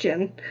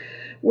Christian,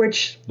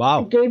 which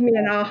gave me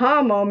an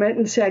aha moment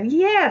and said,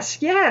 yes,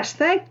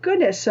 thank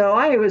goodness. So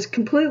I was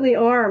completely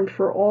armed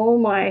for all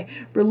my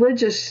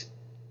religious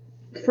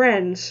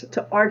friends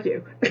to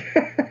argue.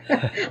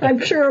 I'm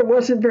sure it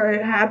wasn't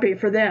very happy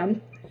for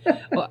them.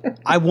 Well,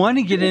 I want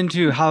to get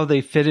into how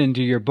they fit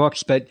into your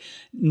books, but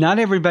not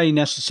everybody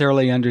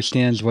necessarily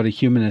understands what a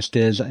humanist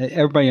is.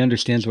 Everybody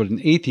understands what an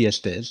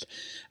atheist is.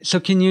 So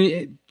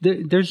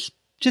there's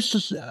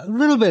just a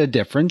little bit of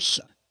difference.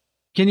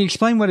 Can you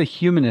explain what a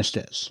humanist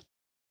is?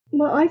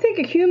 Well, I think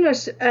a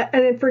humanist,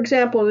 and for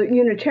example,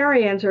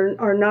 Unitarians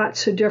are not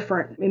so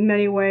different in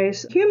many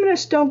ways.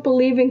 Humanists don't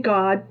believe in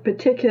God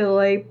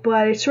particularly,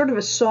 but it's sort of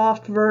a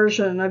soft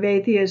version of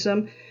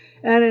atheism.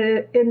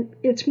 And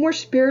it's more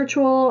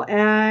spiritual,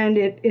 and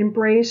it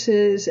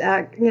embraces,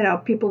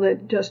 people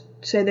that just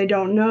say they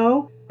don't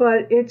know.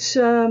 But it's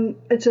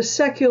a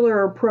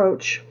secular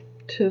approach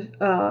to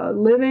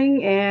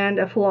living and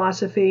a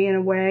philosophy in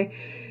a way.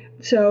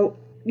 So,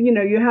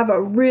 you have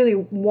a really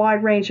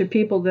wide range of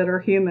people that are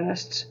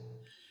humanists.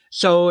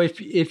 So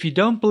if you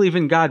don't believe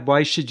in God,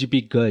 why should you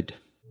be good?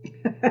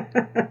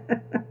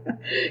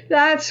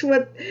 That's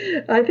what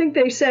I think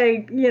they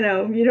say. You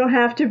don't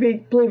have to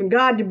believe in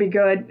God to be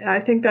good. I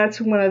think that's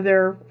one of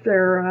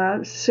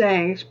their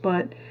sayings.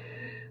 But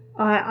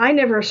I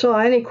never saw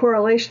any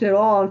correlation at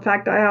all. In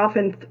fact, I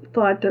often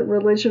thought that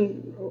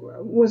religion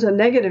was a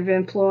negative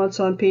influence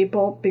on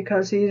people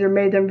because it either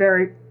made them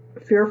very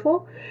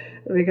fearful,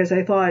 because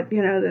they thought,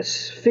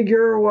 this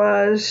figure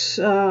was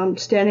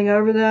standing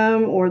over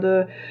them, or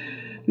the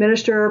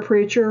minister or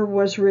preacher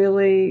was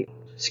really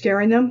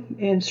scaring them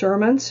in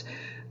sermons.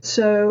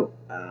 So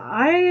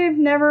I have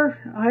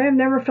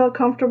never felt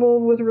comfortable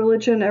with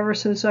religion ever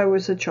since I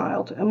was a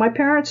child. And my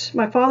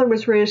father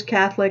was raised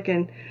Catholic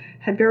and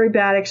had very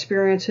bad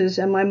experiences.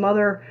 And my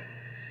mother,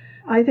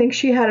 I think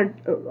she had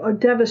a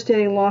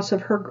devastating loss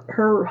of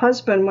her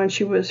husband when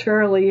she was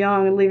fairly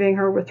young, leaving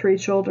her with 3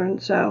 children.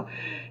 So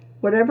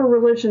whatever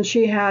religion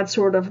she had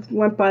sort of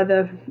went by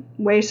the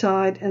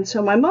wayside. And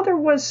so my mother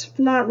was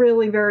not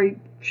really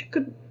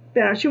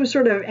she was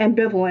sort of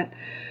ambivalent.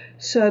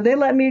 So they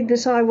let me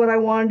decide what I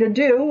wanted to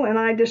do, and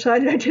I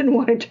decided I didn't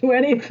want to do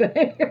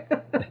anything.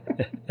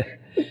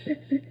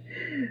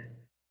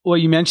 Well,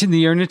 you mentioned the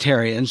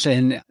Unitarians,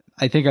 and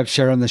I think I've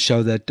shared on the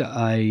show that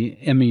I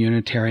am a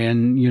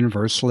Unitarian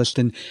Universalist.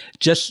 And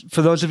just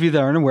for those of you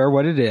that aren't aware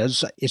what it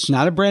is, it's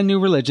not a brand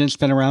new religion. It's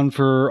been around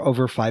for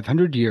over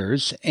 500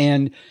 years,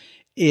 and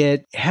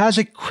it has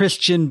a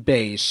Christian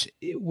base.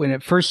 When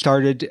it first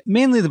started,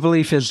 mainly the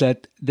belief is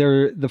that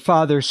the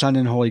Father, Son,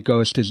 and Holy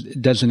Ghost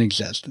doesn't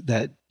exist,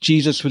 that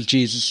Jesus was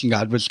Jesus and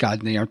God was God,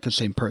 and they aren't the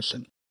same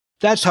person.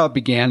 That's how it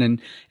began, and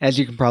as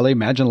you can probably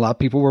imagine, a lot of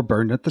people were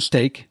burned at the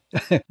stake.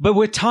 But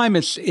with time,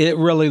 it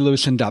really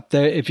loosened up.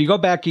 If you go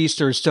back east,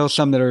 there are still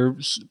some that are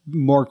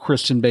more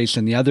Christian-based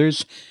than the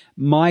others.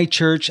 My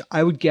church,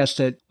 I would guess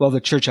that, the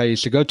church I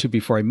used to go to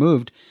before I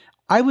moved,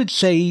 I would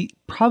say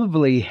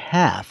probably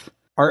half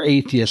are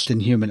atheists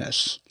and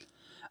humanists.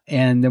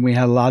 And then we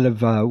had a lot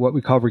of what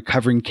we call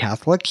recovering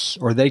Catholics,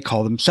 or they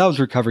call themselves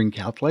recovering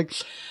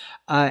Catholics.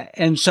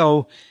 And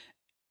so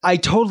I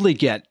totally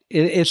get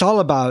it. It's all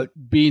about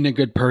being a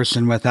good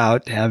person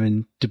without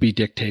having to be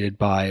dictated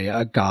by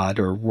a God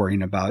or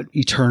worrying about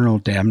eternal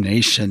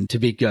damnation to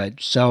be good.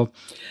 So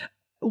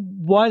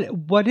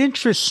what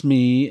interests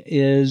me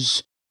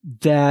is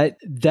that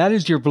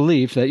is your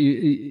belief, that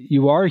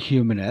you are a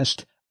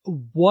humanist.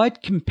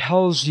 What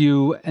compels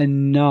you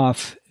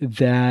enough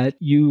that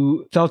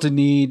you felt a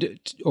need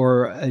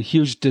or a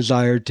huge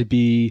desire to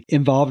be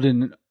involved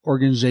in an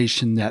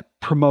organization that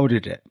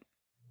promoted it?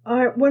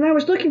 When I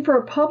was looking for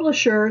a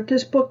publisher,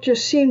 this book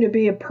just seemed to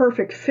be a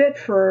perfect fit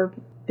for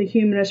the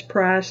Humanist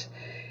Press.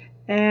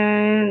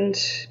 And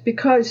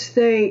because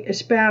they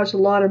espouse a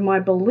lot of my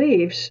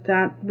beliefs,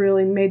 that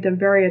really made them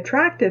very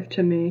attractive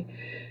to me.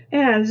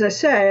 And as I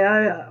say,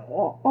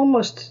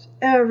 almost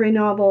every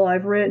novel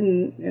I've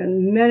written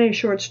and many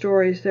short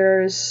stories,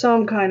 there is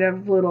some kind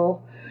of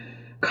little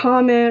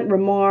comment,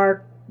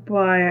 remark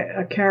by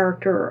a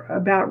character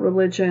about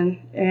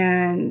religion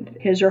and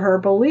his or her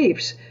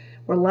beliefs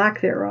or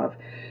lack thereof.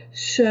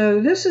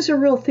 So this is a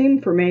real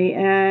theme for me,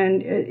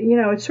 and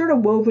it's sort of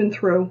woven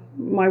through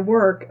my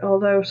work,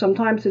 although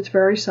sometimes it's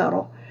very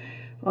subtle.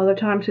 Other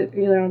times,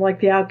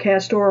 like the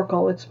Outcast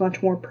Oracle, it's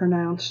much more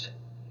pronounced.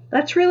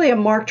 That's really a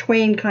Mark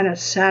Twain kind of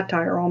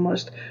satire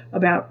almost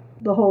about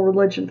the whole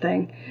religion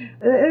thing.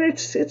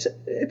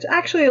 It's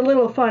actually a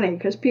little funny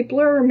because people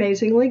are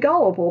amazingly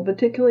gullible,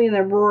 particularly in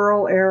a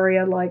rural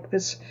area like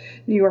this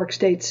New York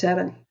State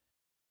setting.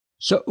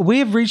 So we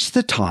have reached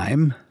the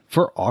time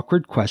for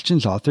Awkward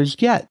Questions Authors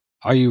Get.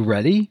 Are you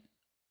ready?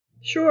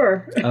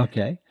 Sure.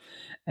 Okay.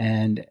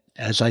 And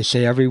as I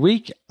say every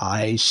week,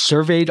 I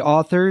surveyed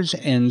authors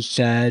and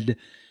said,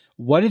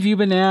 what have you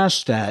been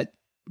asked that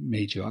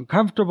made you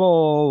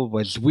uncomfortable,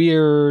 was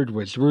weird,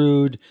 was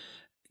rude?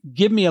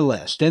 Give me a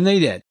list. And they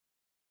did.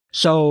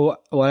 So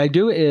what I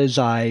do is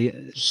I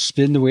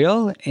spin the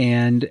wheel,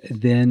 and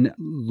then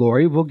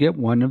Lori will get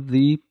one of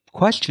the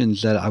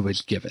questions that I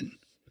was given.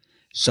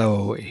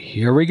 So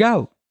here we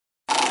go.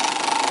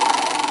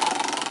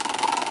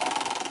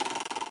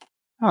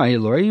 All right,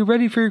 Lori, you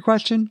ready for your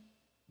question?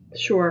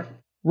 Sure.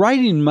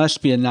 Writing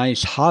must be a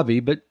nice hobby,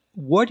 but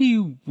what do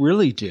you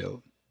really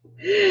do?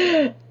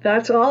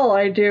 That's all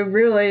I do,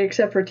 really,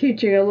 except for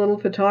teaching a little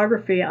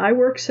photography. I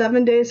work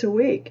 7 days a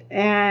week,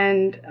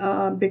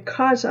 and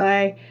because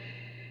I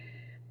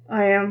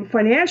am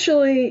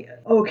financially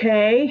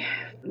okay,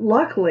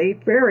 luckily,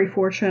 very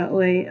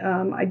fortunately,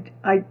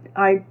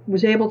 I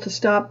was able to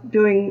stop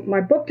doing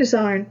my book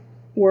design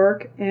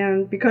work,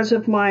 and because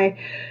of my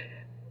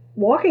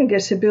walking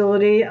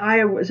disability,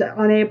 I was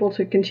unable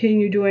to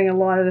continue doing a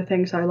lot of the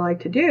things I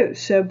like to do.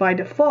 So by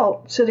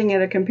default, sitting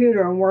at a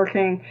computer and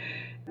working,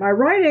 my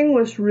writing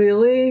was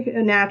really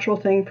a natural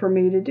thing for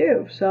me to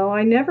do. So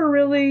I never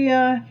really,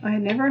 I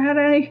never had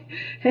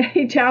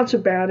any doubts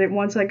about it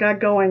once I got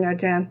going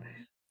again.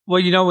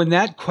 Well, when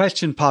that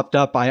question popped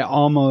up, I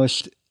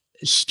almost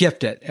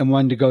skipped it and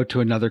wanted to go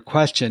to another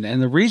question.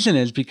 And the reason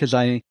is because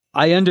I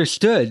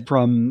understood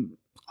from,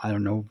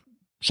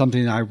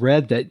 something I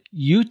read, that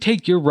you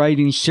take your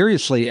writing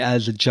seriously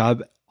as a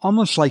job,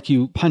 almost like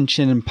you punch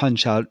in and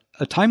punch out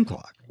a time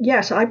clock.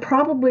 Yes, I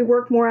probably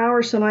work more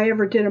hours than I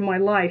ever did in my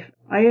life.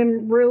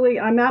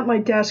 I'm at my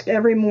desk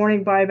every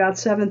morning by about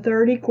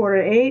 7:30,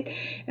 7:45,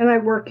 and I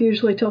work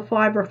usually till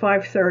 5 or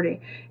 5:30.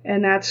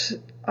 And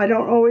I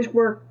don't always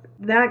work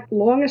that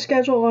long a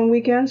schedule on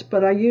weekends,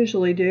 but I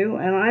usually do.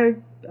 And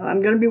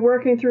I'm going to be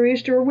working through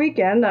Easter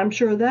weekend, I'm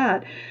sure of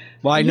that.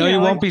 Well, I know you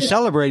won't be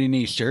celebrating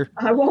Easter.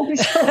 I won't be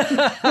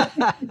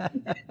celebrating.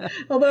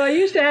 Although I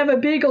used to have a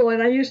beagle,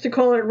 and I used to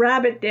call it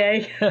Rabbit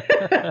Day.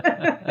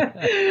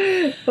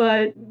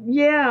 But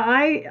yeah,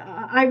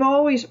 I've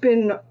always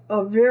been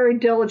a very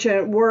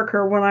diligent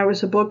worker. When I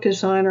was a book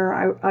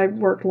designer, I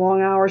worked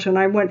long hours, and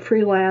I went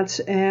freelance,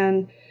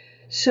 and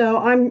so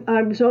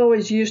I was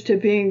always used to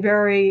being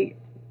very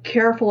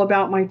careful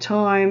about my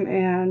time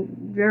and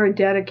very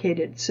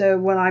dedicated. So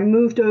when I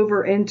moved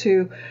over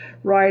into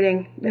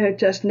writing, it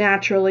just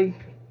naturally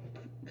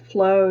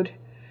flowed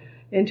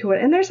into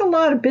it. And there's a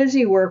lot of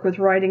busy work with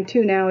writing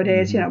too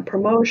nowadays,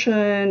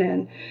 promotion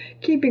and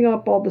keeping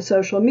up all the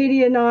social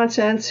media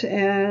nonsense.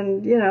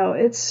 And,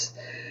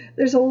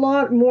 there's a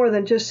lot more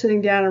than just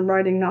sitting down and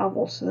writing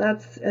novels.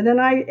 And then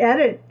I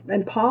edit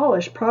and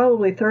polish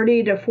probably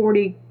 30 to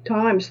 40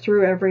 times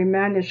through every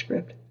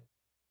manuscript.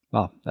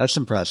 Well, that's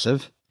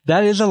impressive.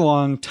 That is a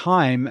long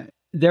time.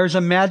 There's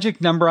a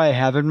magic number I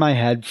have in my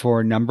head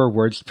for number of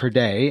words per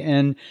day.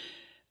 And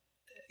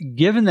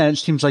given that it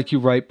seems like you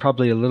write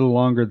probably a little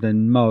longer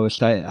than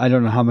most, I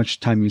don't know how much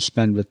time you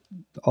spend with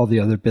all the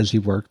other busy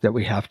work that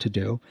we have to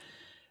do.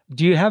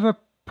 Do you have a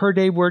per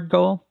day word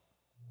goal?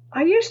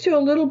 I used to a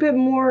little bit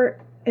more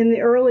in the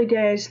early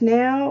days.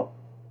 Now,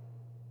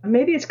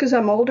 maybe it's because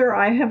I'm older,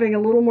 I'm having a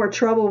little more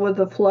trouble with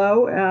the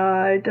flow.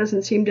 It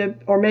doesn't seem to,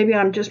 or maybe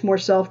I'm just more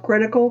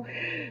self-critical,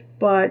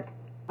 but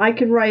I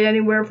can write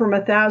anywhere from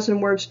 1,000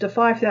 words to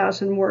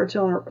 5,000 words.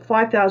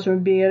 5,000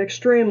 would be an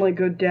extremely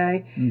good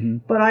day. Mm-hmm.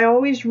 But I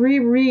always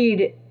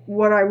reread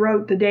what I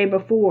wrote the day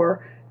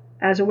before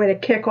as a way to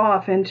kick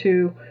off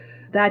into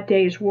that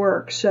day's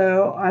work.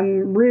 So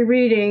I'm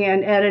rereading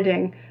and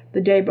editing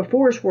the day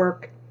before's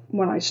work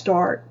when I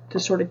start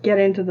to sort of get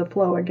into the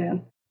flow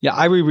again. Yeah,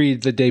 I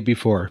reread the day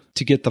before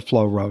to get the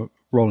flow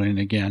rolling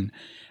again.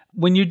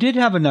 When you did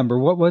have a number,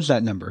 what was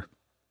that number?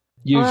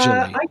 Usually.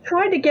 I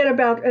try to get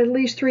about at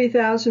least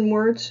 3,000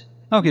 words.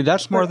 Okay,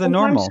 that's more than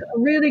normal. A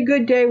really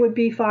good day would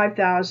be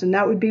 5,000.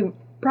 That would be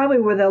probably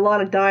with a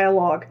lot of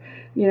dialogue,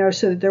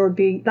 so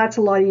that that's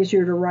a lot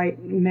easier to write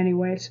in many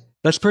ways.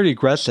 That's pretty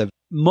aggressive.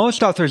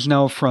 Most authors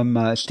know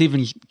from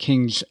Stephen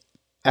King's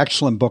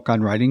excellent book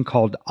on writing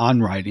called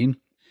On Writing.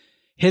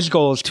 his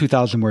goal is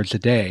 2,000 words a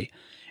day.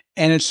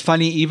 And it's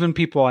funny, even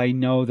people I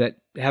know that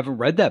haven't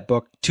read that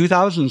book,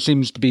 2,000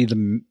 seems to be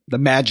the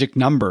magic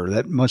number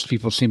that most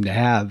people seem to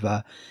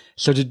have.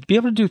 So to be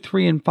able to do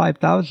 3 and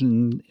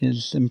 5,000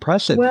 is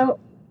impressive. Well,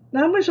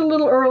 that was a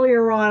little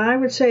earlier on. I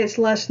would say it's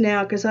less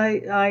now because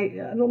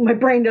my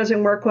brain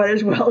doesn't work quite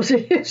as well as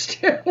it used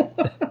to.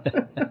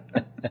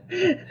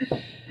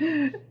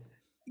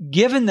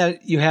 Given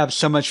that you have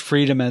so much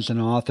freedom as an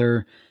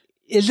author,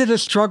 is it a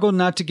struggle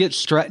not to get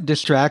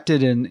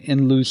distracted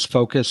and lose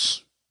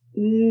focus?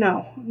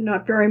 No,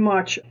 not very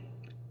much.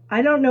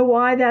 I don't know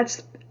why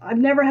I've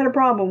never had a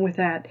problem with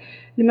that.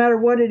 No matter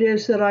what it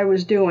is that I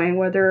was doing,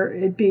 whether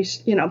it be,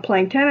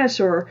 playing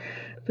tennis or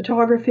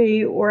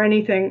photography or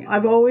anything,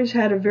 I've always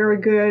had a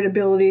very good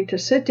ability to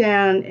sit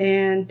down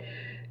and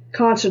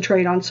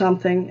concentrate on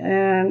something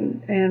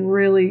and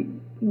really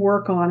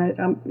work on it.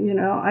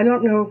 I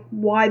don't know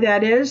why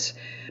that is.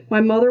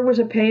 My mother was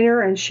a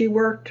painter and she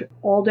worked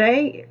all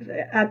day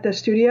at the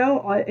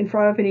studio in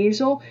front of an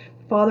easel.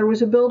 Father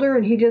was a builder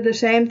and he did the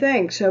same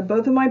thing. So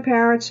both of my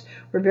parents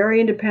were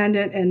very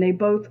independent and they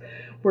both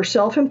were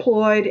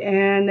self-employed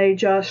and they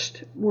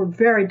just were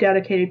very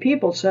dedicated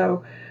people.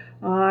 So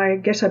I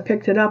guess I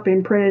picked it up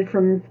and printed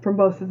from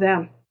both of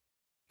them.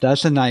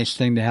 That's a nice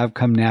thing to have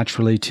come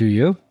naturally to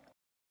you.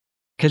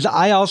 Because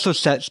I also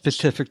set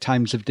specific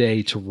times of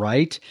day to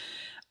write.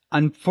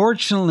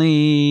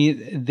 Unfortunately,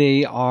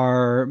 they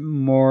are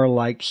more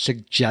like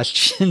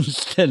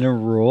suggestions than a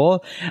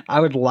rule.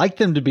 I would like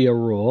them to be a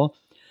rule.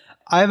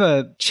 I have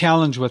a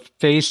challenge with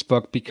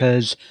Facebook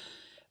because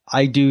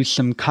I do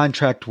some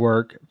contract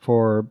work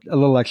for a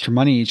little extra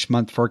money each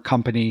month for a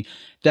company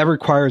that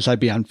requires I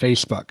be on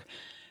Facebook.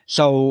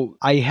 So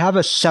I have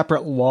a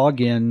separate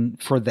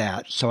login for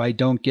that so I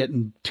don't get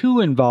too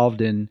involved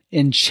in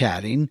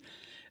chatting.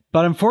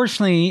 But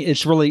unfortunately,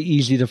 it's really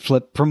easy to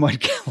flip from one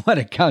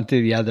account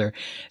to the other.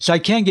 So I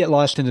can get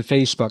lost into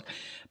Facebook.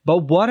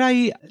 But what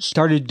I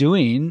started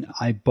doing,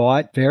 I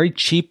bought very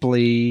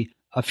cheaply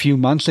a few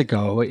months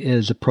ago,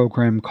 is a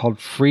program called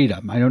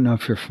Freedom. I don't know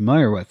if you're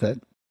familiar with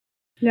it.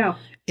 No.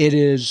 It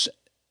is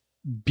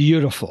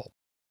beautiful.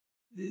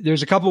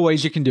 There's a couple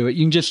ways you can do it.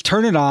 You can just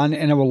turn it on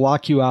and it will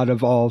lock you out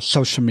of all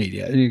social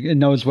media. It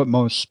knows what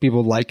most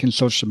people like in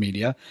social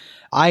media.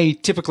 I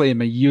typically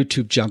am a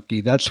YouTube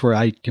junkie. That's where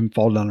I can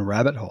fall down a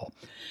rabbit hole.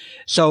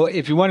 So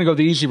if you want to go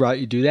the easy route,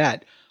 you do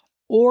that.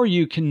 Or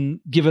you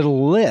can give it a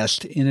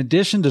list in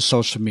addition to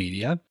social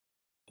media,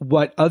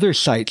 what other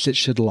sites it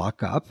should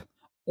lock up.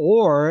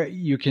 Or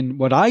you can,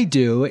 what I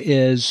do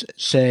is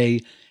say,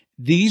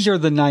 these are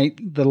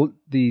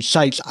the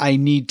sites I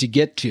need to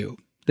get to.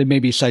 There may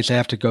be sites I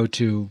have to go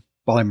to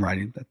while I'm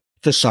writing, the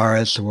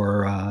Thesaurus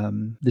or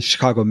the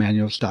Chicago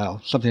Manual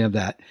Style, something like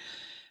that.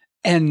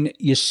 And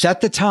you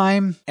set the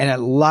time and it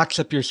locks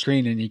up your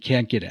screen and you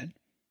can't get in.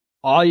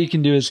 All you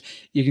can do is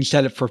you can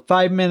set it for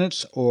 5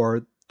 minutes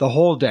or the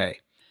whole day.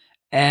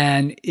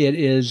 And it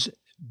is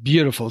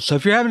beautiful. So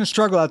if you're having a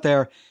struggle out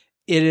there,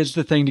 it is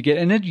the thing to get.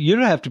 And you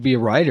don't have to be a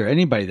writer.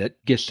 Anybody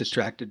that gets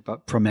distracted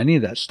from any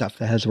of that stuff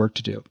that has work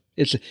to do.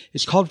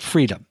 It's called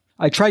Freedom.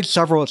 I tried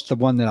several. It's the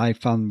one that I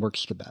found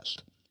works the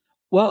best.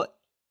 Well,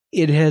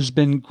 it has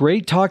been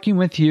great talking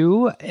with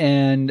you,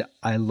 and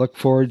I look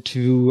forward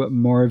to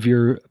more of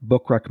your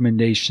book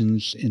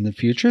recommendations in the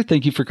future.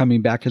 Thank you for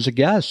coming back as a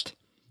guest.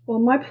 Well,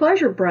 my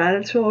pleasure, Brad.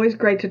 It's always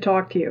great to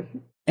talk to you.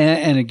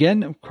 And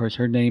again, of course,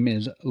 her name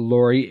is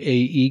Lori A.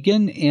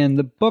 Egan, and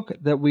the book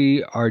that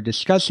we are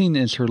discussing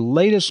is her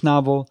latest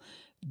novel,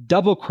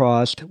 Double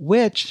Crossed,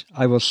 which,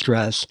 I will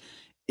stress,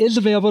 is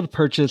available to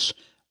purchase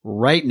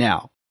right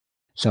now.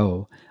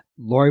 So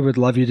Lori would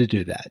love you to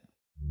do that.